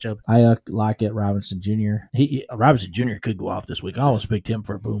Henry's matchup. I Lockett, Robinson Jr. Robinson Jr. could go off this week. I almost picked him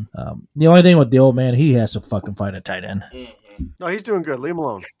for a boom. The only thing with the old man, he has to fucking fight a tight end. No, he's doing good. Leave him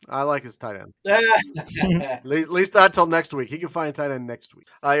alone. I like his tight end. At least not till next week. He can find a tight end next week.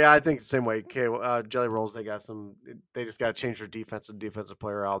 I think the same way. Okay, Jelly Rolls, they just got to change their defensive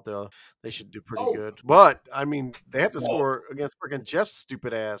player out there. They should do pretty good. But, I mean, they have to score against freaking Jeff's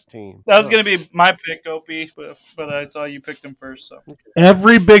stupid ass team. That was going to be my pick, Opie, but I saw you picked him first. So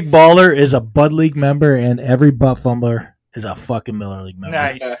Every Big Baller is a Bud League member, and every Butt Fumbler is a fucking Miller League member.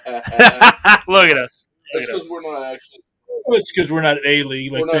 nice. Look at us. That's because we're not actually. It's because we're not A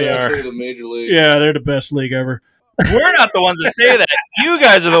League like We're not they actually are. the major league. Yeah, they're the best league ever. We're not the ones that say that. You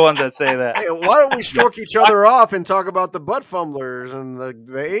guys are the ones that say that. Hey, why don't we stroke each other off and talk about the butt fumblers and the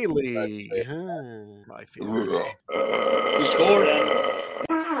A League? I feel. He scored.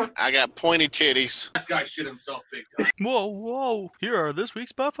 I got pointy titties. This guy shit himself big time. Whoa. Here are this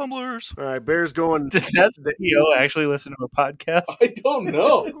week's Butt Fumblers. All right, Bears going. Did that CEO actually listen to a podcast? I don't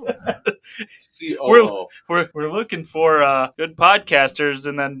know. We're looking for good podcasters,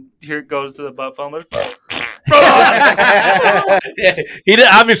 and then here it goes to the butt fumblers. He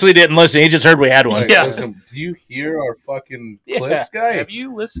obviously didn't listen. He just heard we had one. Like, listen, do you hear our fucking clips, guy? Have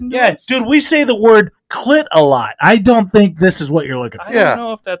you listened to Yeah, us? dude, we say the word clit a lot. I don't think this is what you're looking for. I don't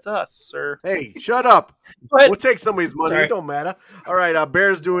know if that's us, sir. Hey, shut up. We'll take somebody's money. Sorry. It don't matter. All right,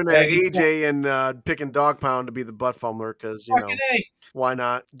 Bears doing AJ and picking Dog Pound to be the butt fumbler because, you know, why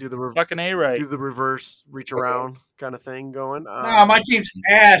not do the Fucking A right. do the reverse reach around kind of thing going? Nah, my team's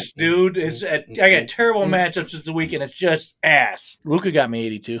ass, dude. I got terrible matchups this weekend. It's just ass. Luca got me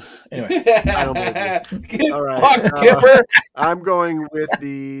 82. Anyway. I don't believe you. All right. Fuck, Kipper. I'm going with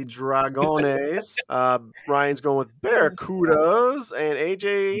the Dragones. Ryan's going with Barracudas. And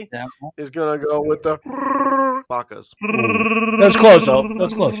AJ is going to go with the Bacas. That's close, though.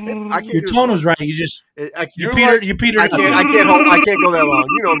 That's close. Your do tone it. was right. You just you I can't go that long.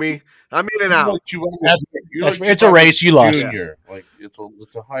 You know me. I'm in and out. It's a race. You lost. Junior. Like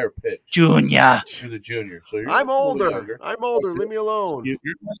it's a higher pitch. Junior. You're the junior. So you're I'm a little older. younger. I'm older. Leave me alone.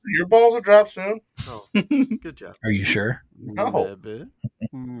 Your balls will drop soon. Oh, good job. Are you sure? No.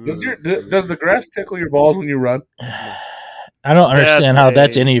 Does the grass tickle your balls when you run? I don't understand how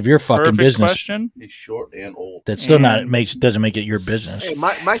that's any of your fucking perfect business. question. He's short and old. That still doesn't make it your business.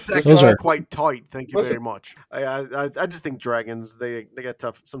 Hey, my sacks Those are are- quite tight. Thank you very much. I just think Dragons they got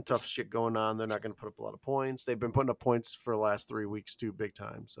some tough shit going on. They're not going to put up a lot of points. They've been putting up points for the last 3 weeks too, big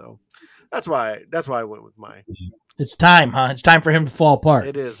time. So that's why I went with my. It's time, huh? It's time for him to fall apart.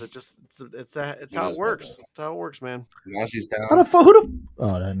 It is. It's how it works. It's how it works, man. Now she's down. How the fuck?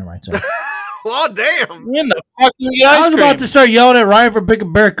 Oh, never mind. Sorry. Oh damn! When the fuck do we I was about to start yelling at Ryan for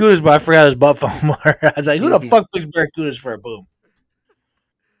picking Barracudas, but I forgot his butt phone more. I was like, who the fuck picks Barracudas for a boom?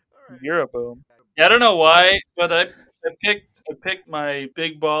 You're a boom. Yeah, I don't know why, but I picked my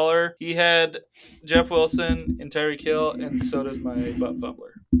big baller. He had Jeff Wilson and Tyreek Hill, and so does my butt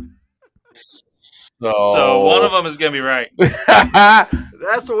fumbler. So one of them is going to be right.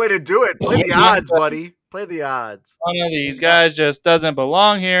 That's the way to do it. Play the odds, buddy. Play the odds. One of these guys just doesn't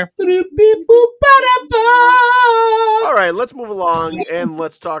belong here. All right, let's move along and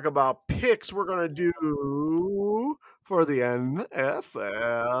let's talk about picks we're going to do for the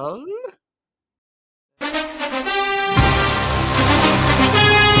NFL.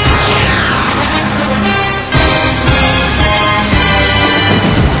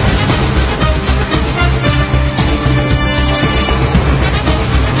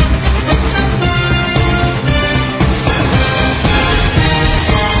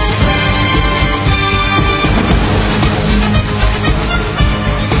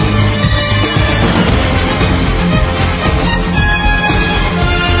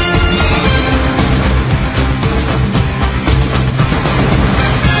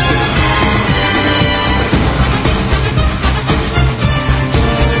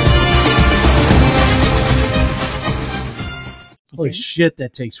 Holy shit,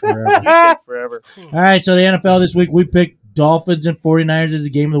 that takes forever. You take forever. All right, so the NFL this week, we picked Dolphins and 49ers as the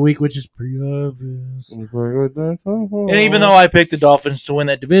game of the week, which is pretty obvious. And even though I picked the Dolphins to win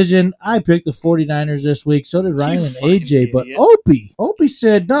that division, I picked the 49ers this week. So did Ryan and AJ. But Opie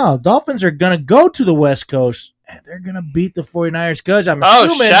said, no, Dolphins are going to go to the West Coast. And they're going to beat the 49ers because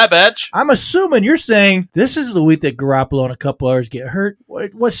I'm assuming you're saying this is the week that Garoppolo and a couple others get hurt.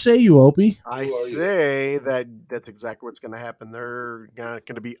 What say you, Opie? I say that's exactly what's going to happen. They're not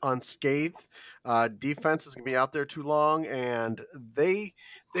going to be unscathed. Defense is going to be out there too long, and they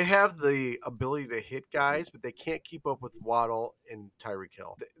have the ability to hit guys, but they can't keep up with Waddle and Tyreek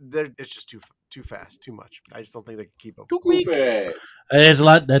Hill. It's just too fast, too much. I just don't think they can keep up. There's a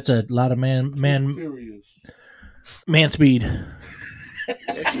lot. That's a lot of man speed.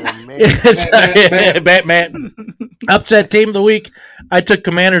 Batman. Upset team of the week. I took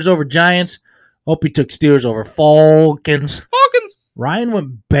Commanders over Giants. Opie took Steelers over Falcons. Ryan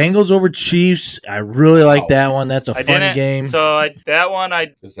went Bengals over Chiefs. I really like that one. That's a fun game. So I picked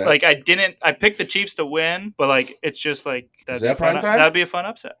the Chiefs to win, but it's just that'd be a fun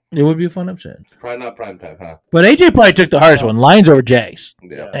upset. It would be a fun upset. Probably not prime time, huh? But AJ probably took the hardest one. Lions over Jags.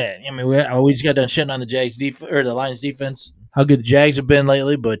 Yeah. And, I mean, we just got done shitting on the Jags or the Lions defense. How good the Jags have been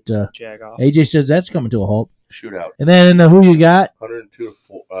lately, but AJ says that's coming to a halt. Shootout. And then who you got? 102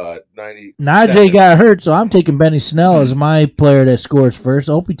 to 90. Najee got hurt, so I'm taking Benny Snell as my player that scores first.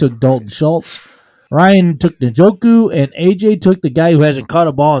 Opie took Dalton Schultz. Ryan took Njoku, and AJ took the guy who hasn't caught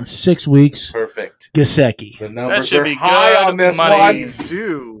a ball in 6 weeks. Perfect. Gesicki. The numbers are high on this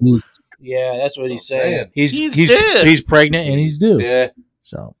one. Yeah, that's what he's saying. He's pregnant and he's due. Yeah.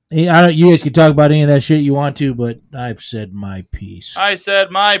 So you guys can talk about any of that shit you want to, but I've said my piece. I said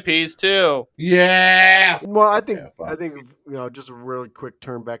my piece too. Yeah. Well, I think just a really quick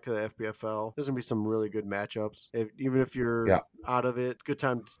turn back to the FBFL. There's gonna be some really good matchups. Even if you're out of it, good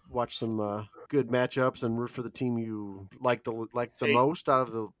time to watch some good matchups and root for the team you like the most out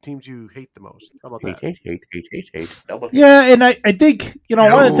of the teams you hate the most. How about that? Hate. Yeah, and I think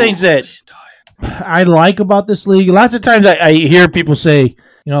one of the things that I like about this league. Lots of times I hear people say,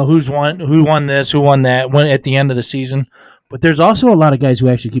 who won this, who won that, at the end of the season. But there's also a lot of guys who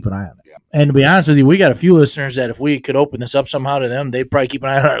actually keep an eye on it. Yeah. And to be honest with you, we got a few listeners that if we could open this up somehow to them, they'd probably keep an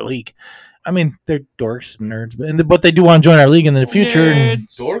eye on our league. I mean, they're dorks and nerds, but they do want to join our league in the future.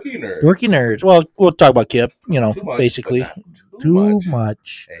 Dorky nerds. Dorky nerds. Well, we'll talk about Kip, basically. Too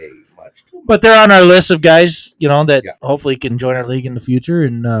much. Hey. But they're on our list of guys, that hopefully can join our league in the future.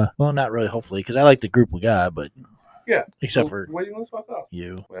 And, not really hopefully, because I like the group we got, but except for why do you want to fuck off?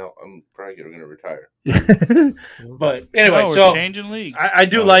 You. Well, I'm probably going to retire. But anyway, we're changing leagues. I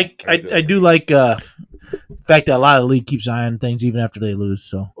do like the fact that a lot of the league keeps eyeing things even after they lose.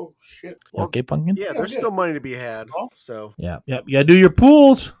 So. Oh shit. Okay, Pumpkin. Yeah, there's still money to be had. So. Yeah. You gotta do your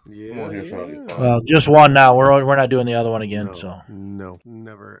pools. Yeah. Well, just one now. We're not doing the other one again. No,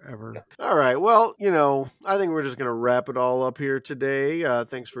 never ever. No. All right. Well, I think we're just gonna wrap it all up here today.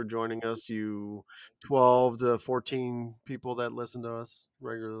 Thanks for joining us, you 12 to 14 people that listen to us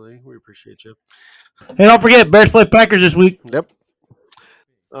regularly. We appreciate you. Hey, don't forget, Bears play Packers this week. Yep.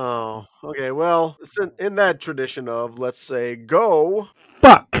 Oh, okay. Well, it's in that tradition of, let's say, go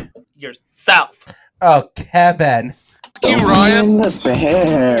fuck yourself. Oh, Kevin. You, Ryan. The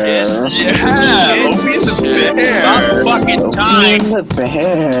Bears. Opie and the Bears. About fucking time. The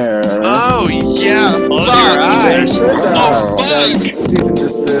Bears. Oh, yeah. Fuck. Oh, fuck. Cease and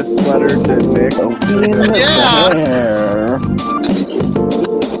desist letter to Nick.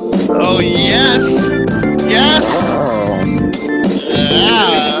 Oh, yes. Yes.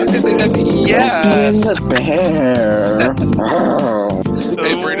 Yes. The Bears.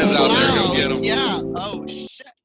 Hey, bring us out there. Go get him. Yeah.